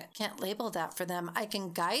label that for them. I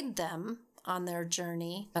can guide them on their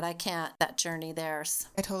journey, but I can't that journey theirs.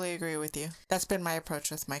 I totally agree with you. That's been my approach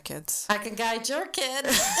with my kids. I can guide your kid.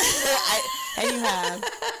 And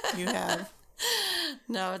you have.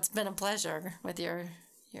 No, it's been a pleasure with your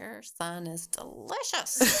son is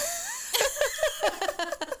delicious.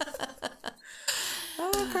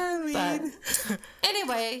 Oh, Carlene. But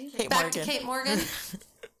anyway, back to Kate Morgan.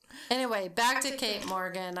 Anyway, back to Kate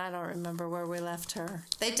Morgan. I don't remember where we left her.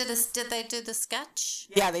 Did they do the sketch?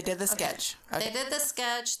 Yeah, they did the sketch. Okay. They did the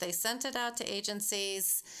sketch. They sent it out to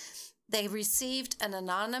agencies. They received an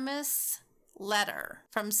anonymous letter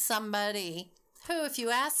from somebody who, if you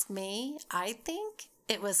ask me, I think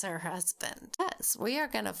it was her husband. Yes, we are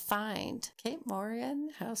going to find Kate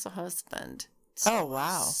Morgan has a husband. Oh,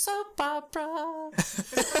 wow. Soap opera.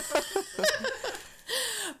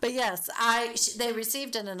 But yes, they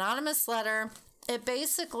received an anonymous letter. It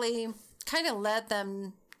basically kind of led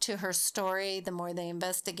them to her story. The more they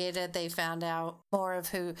investigated, they found out more of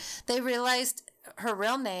who. They realized her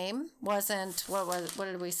real name wasn't, what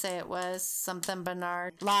did we say it was? Something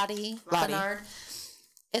Bernard. Lottie Bernard.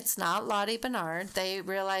 It's not Lottie Bernard. They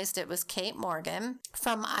realized it was Kate Morgan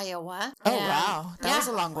from Iowa. Oh, wow. That was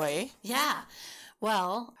a long way. Yeah.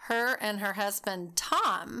 Well, her and her husband,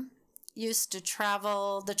 Tom, used to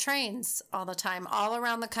travel the trains all the time, all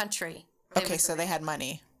around the country. So they had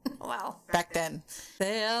money. Well, back then.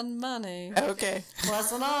 They had money. Okay.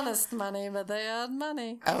 Wasn't honest money, but they had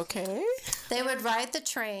money. Okay. They would ride the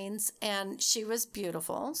trains, and she was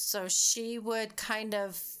beautiful. So she would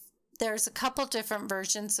there's a couple different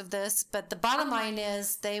versions of this, but the bottom line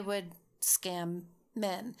is they would scam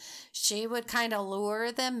men. She would kind of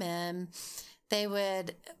lure them in.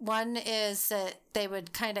 One is that they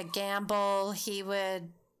would kind of gamble. She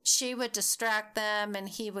would distract them and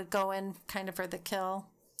he would go in kind of for the kill,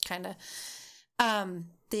 kind of.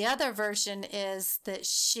 The other version is that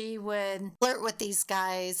she would flirt with these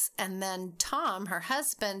guys and then Tom, her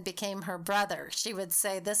husband, became her brother. She would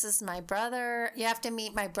say, "This is my brother. You have to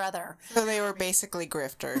meet my brother." So they were basically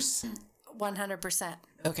grifters. 100%.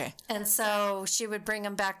 Okay. And so she would bring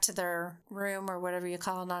them back to their room or whatever you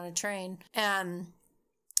call it on a train. And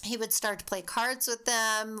he would start to play cards with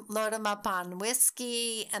them, load them up on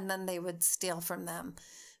whiskey, and then they would steal from them.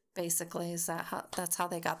 Basically, that's how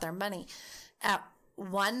they got their money. At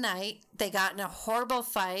one night, they got in a horrible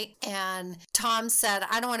fight, and Tom said,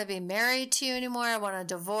 "I don't want to be married to you anymore. I want a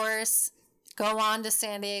divorce." go on to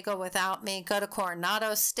San Diego without me, go to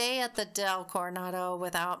Coronado, stay at the Del Coronado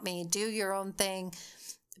without me, do your own thing,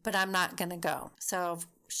 but I'm not going to go. So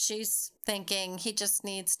she's thinking he just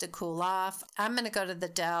needs to cool off. I'm going to go to the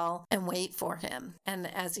Del and wait for him.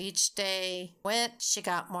 And as each day went, she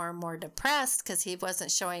got more and more depressed because he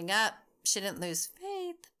wasn't showing up. She didn't lose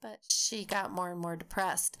faith, but she got more and more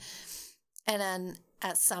depressed. And then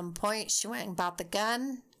at some point, she went and bought the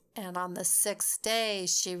gun. And on the 6th day,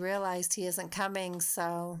 she realized he isn't coming,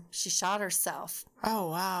 so she shot herself. Oh,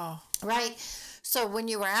 wow. Right. So when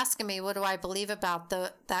you were asking me, what do I believe about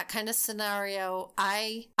that kind of scenario,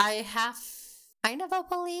 I have kind of a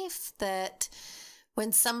belief that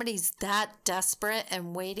when somebody's that desperate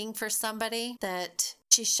and waiting for somebody, that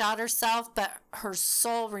she shot herself, but her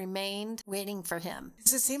soul remained waiting for him. It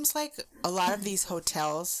seems like a lot of these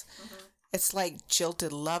hotels, it's like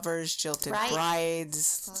jilted lovers, jilted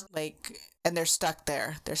brides, like, and they're stuck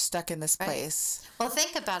there. They're stuck in this place. Well,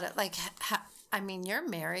 think about it. Like, I mean, you're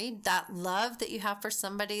married. That love that you have for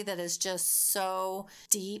somebody that is just so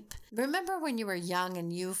deep. Remember when you were young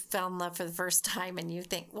and you fell in love for the first time and you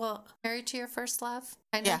think, well, married to your first love?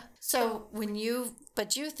 Kind of? Yeah. So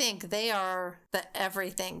but you think they are the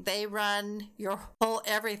everything. They run your whole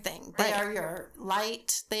everything. They are your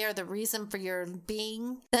light. They are the reason for your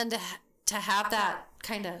being. Then to have that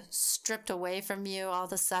kind of stripped away from you all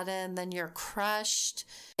of a sudden, then you're crushed.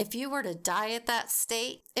 If you were to die at that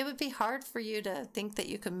state, it would be hard for you to think that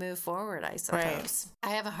you could move forward, I suppose.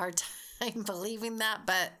 Right. I have a hard time believing that,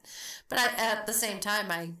 but at the same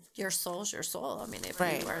time, your soul's your soul. I mean, if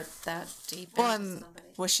you are that deep into somebody.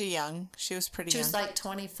 Was she young? She was pretty young. She was like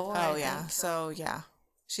 24, Oh, I yeah. think. So, yeah.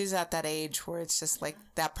 She's at that age where it's just like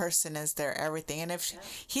that person is their everything. And if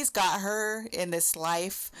he's got her in this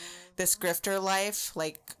life, this grifter life,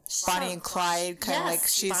 like Bonnie and Clyde, kind of like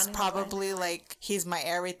she's probably like, he's my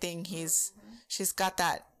everything. She's got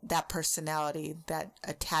that personality, that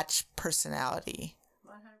attached personality.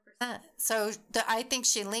 100%. So I think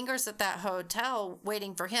she lingers at that hotel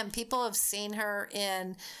waiting for him. People have seen her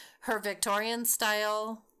in her Victorian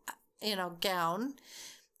style, gown.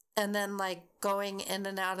 And then like going in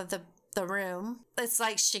and out of the room. It's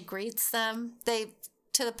like she greets them.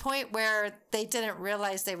 To the point where they didn't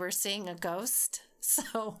realize they were seeing a ghost.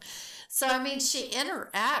 So I mean, she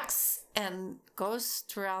interacts and goes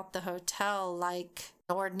throughout the hotel like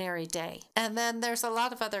an ordinary day. And then there's a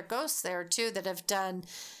lot of other ghosts there too that have done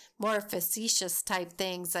more facetious type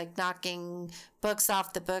things, like knocking books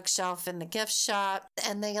off the bookshelf in the gift shop.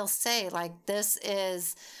 And they'll say like, this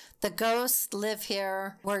is... the ghosts live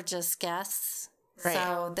here. We're just guests. Right.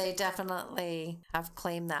 So they definitely have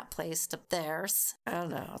claimed that place to theirs. I don't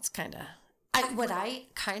know. It's kind of... what I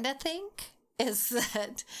kind of think is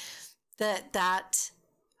that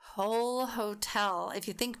whole hotel, if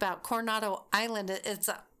you think about Coronado Island, it's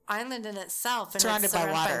an island in itself. And surrounded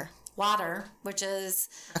by water. Water, which is...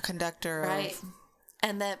 a conductor. Right.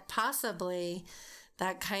 And that possibly...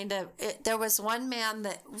 that kind of... there was one man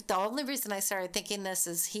that... the only reason I started thinking this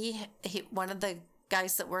is he one of the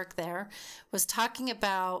guys that work there was talking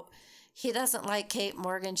about he doesn't like Kate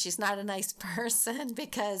Morgan. She's not a nice person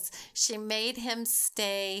because she made him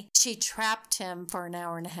stay. She trapped him for an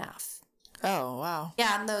hour and a half. Oh, wow.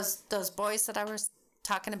 Yeah, and those boys that I was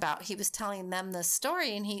talking about, he was telling them this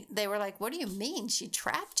story, and they were like, what do you mean she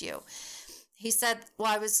trapped you? He said,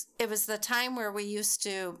 well, it was the time where we used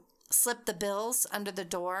to slip the bills under the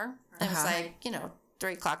door. It was like,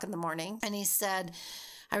 3:00 in the morning. And he said,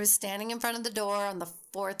 I was standing in front of the door on the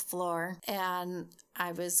 4th floor and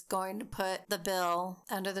I was going to put the bill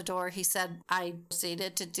under the door. He said, I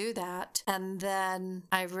proceeded to do that. And then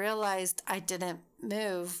I realized I didn't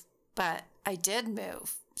move, but I did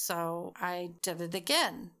move. So I did it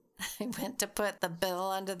again. I went to put the bill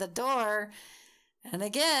under the door. And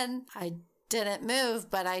again, I didn't move,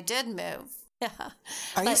 but I did move. Yeah.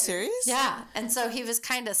 Are you serious? Yeah. And so he was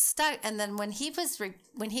kind of stuck. And then when he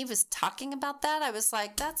was talking about that, I was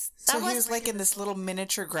like, he was like in this little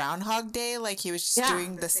miniature Groundhog Day, like he was just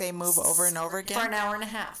doing the same move over and over again for an hour and a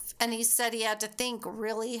half. And he said he had to think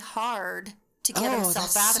really hard to get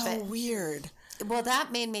himself out of it. So weird. Well,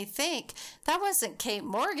 that made me think that wasn't Kate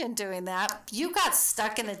Morgan doing that. You got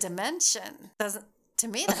stuck in a dimension. To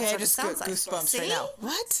me, that's what it sounds like. Goosebumps right now.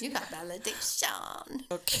 What? You got validation.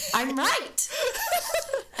 Okay. I'm right.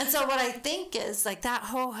 And so what I think is like that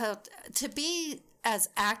whole to be as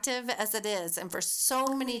active as it is, and for so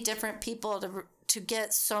many different people to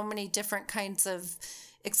get so many different kinds of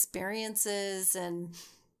experiences and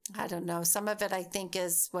I don't know. Some of it I think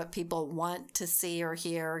is what people want to see or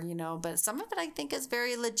hear, but some of it I think is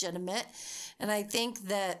very legitimate. And I think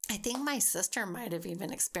my sister might have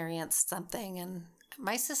even experienced something, and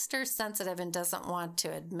my sister's sensitive and doesn't want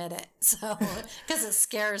to admit it. So, because it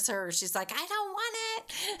scares her. She's like, I don't want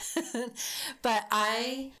it. But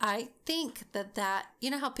I think that,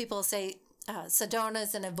 how people say,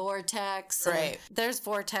 Sedona's in a vortex. Right. There's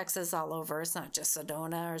vortexes all over. It's not just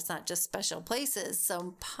Sedona, or it's not just special places.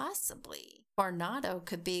 So possibly Coronado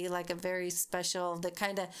could be like a very special, the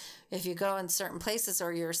kind of, if you go in certain places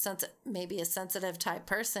or you're maybe a sensitive type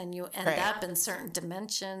person, you end up in certain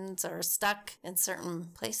dimensions or stuck in certain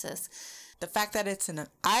places. The fact that it's an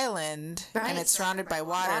island and it's surrounded by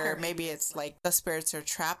water, maybe it's like the spirits are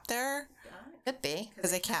trapped there. Could be.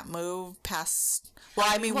 Because they can't move past. Well,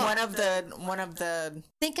 I mean, one of the.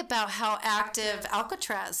 Think about how active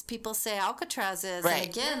Alcatraz. People say Alcatraz is, right.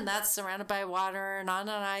 And again, that's surrounded by water and on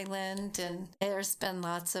an island, and there's been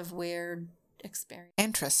lots of weird experiences.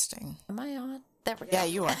 Interesting. Am I on? There we go. Yeah,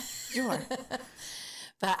 you are. You are.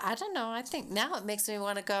 But I don't know. I think now it makes me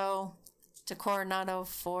want to go to Coronado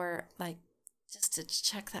for just to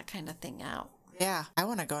check that kind of thing out. Yeah, I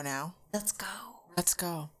want to go now. Let's go. Let's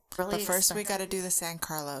go. Really but first, we got to do the San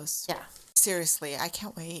Carlos. Yeah. Seriously, I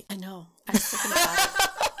can't wait. I know. I was thinking about it.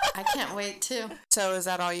 I can't wait too. So, is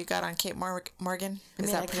that all you got on Kate Morgan?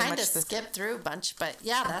 I kind of skipped through a bunch, but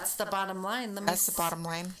yeah, that's the bottom line. That's the bottom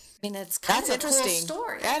line. It's kind of a cool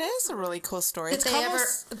story. That is a really cool story.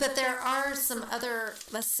 But there are some other.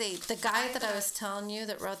 Let's see. The guy that I was telling you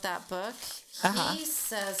that wrote that book, he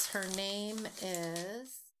says her name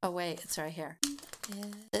is. Oh wait, it's right here.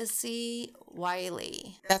 Lizzie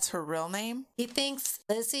Wiley. That's her real name? He thinks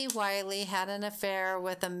Lizzie Wiley had an affair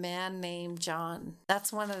with a man named John.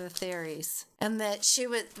 That's one of the theories. And that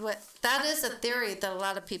that is a theory that a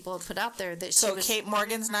lot of people have put out there. Kate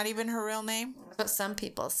Morgan's not even her real name? What some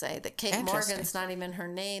people say, that Kate Morgan's not even her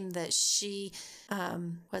name, that she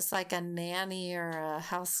was like a nanny or a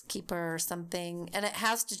housekeeper or something. And it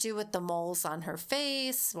has to do with the moles on her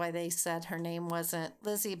face, why they said her name wasn't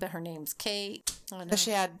Lizzie, but her name's Kate. But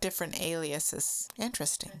she had different aliases.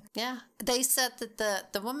 Interesting. Yeah. They said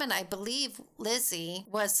that the woman, I believe Lizzie,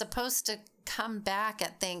 was supposed to come back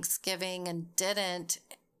at Thanksgiving and didn't.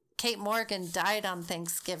 Kate Morgan died on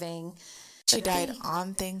Thanksgiving. She died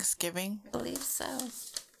on Thanksgiving? I believe so.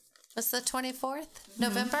 Was the 24th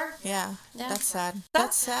November? Yeah. That's sad.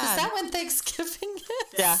 That's sad. Is that when Thanksgiving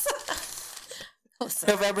is? Yeah.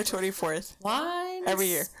 November 24th. Wine. Every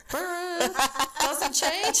year. Doesn't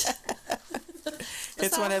change.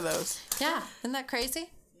 It's one of those. Yeah. Isn't that crazy?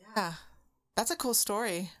 Yeah. That's a cool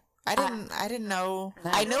story. I didn't know.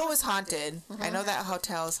 I know it was haunted. I know that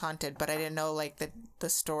hotel is haunted, but I didn't know the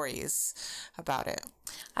stories about it.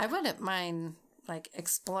 I wouldn't mind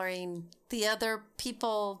exploring the other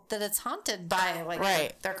people that it's haunted by.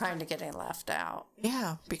 Right. They're kind of getting left out.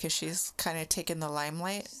 Yeah, because she's kind of taking the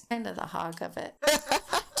limelight. Kind of the hog of it.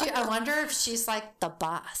 I wonder if she's like the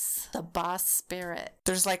boss spirit.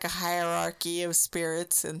 There's like a hierarchy of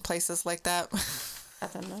spirits in places like that. I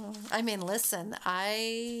don't know. I mean, listen,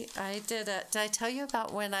 I did I tell you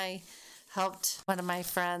about when I helped one of my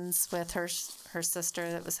friends with her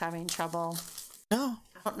sister that was having trouble? No.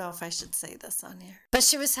 I don't know if I should say this on here. But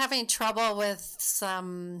she was having trouble with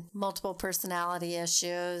some multiple personality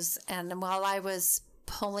issues. And while I was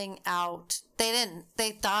pulling out,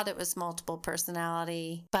 they thought it was multiple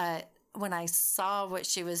personality. But when I saw what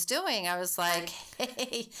she was doing, I was like,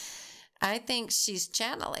 hey, I think she's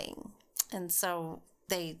channeling. And so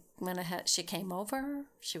they went ahead. She came over.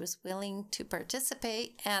 She was willing to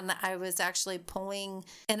participate. And I was actually pulling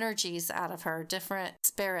energies out of her, different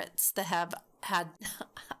spirits that had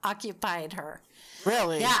occupied her.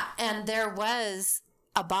 Really? Yeah. And there was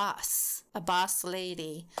a boss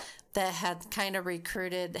lady that had kind of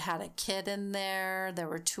recruited, had a kid in there. There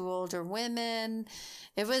were two older women.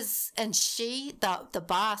 It was, and she, the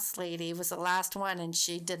boss lady was the last one, and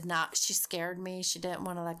she scared me. She didn't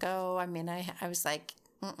want to let go. I mean, I was like,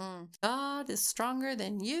 God is stronger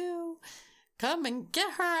than you. Come and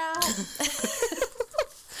get her out.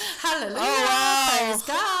 Hallelujah. Oh, wow. Praise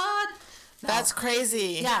God. No. That's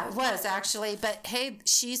crazy. Yeah, it was actually. But hey,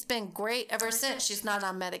 she's been great ever since. She's not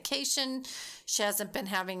on medication. She hasn't been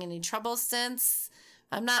having any trouble since.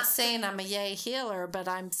 I'm not saying I'm a yay healer, but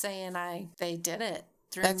I'm saying they did it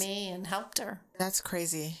through me and helped her. That's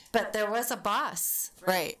crazy. But there was a boss.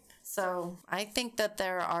 Right. So I think that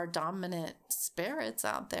there are dominant spirits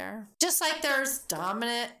out there. Just like there's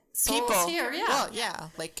dominant souls People here. Yeah. Well, yeah.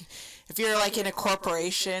 Like if you're like in a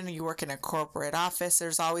corporation, you work in a corporate office,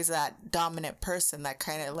 there's always that dominant person that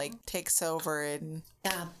kind of like takes over and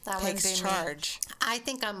that takes would be charge. Me. I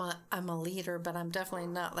think I'm a leader, but I'm definitely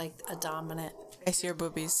not like a dominant. I see your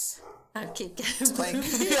boobies. I keep like,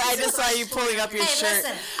 I just saw you pulling up your shirt.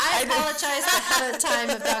 Listen, I apologize ahead of time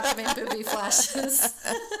about giving booby flashes.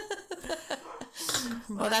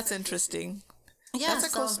 Well, that's interesting. Yeah,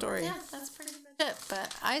 that's a cool story. Yeah, that's pretty much it.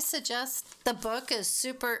 But I suggest the book is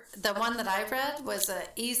super. The one that I read was an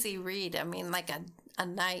easy read. I mean, like a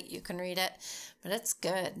night you can read it, but it's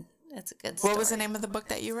good. It's a good story. What was the name of the book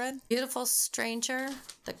that you read? Beautiful Stranger,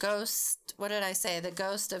 The Ghost. What did I say? The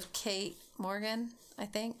Ghost of Kate Morgan, I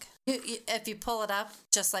think. If you pull it up,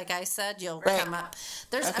 just like I said, you'll come up.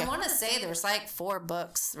 I want to say there's like 4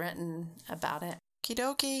 books written about it. Okie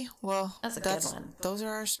dokie. Well, that's a good one. Those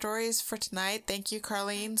are our stories for tonight. Thank you,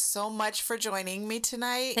 Carlene, so much for joining me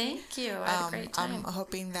tonight. Thank you. I had a great time. I'm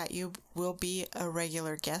hoping that you will be a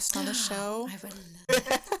regular guest on the show. I would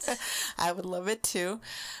love it. I would love it too.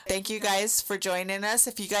 Thank you guys for joining us.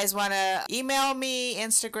 If you guys want to email me,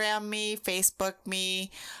 Instagram me, Facebook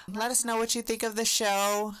me, let us know what you think of the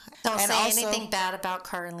show. Don't say anything bad about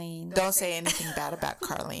Carlene. Don't say anything bad about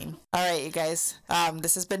Carlene. All right, you guys.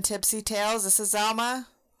 This has been Tipsy Tales. This is Alma.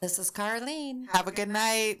 This is Carlene. Have a good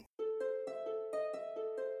night.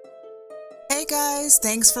 Hey guys,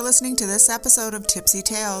 thanks for listening to this episode of Tipsy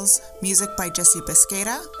Tales. Music by Jesse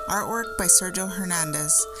Bisqueta, artwork by Sergio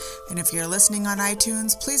Hernandez. And if you're listening on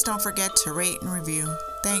iTunes, please don't forget to rate and review.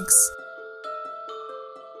 Thanks.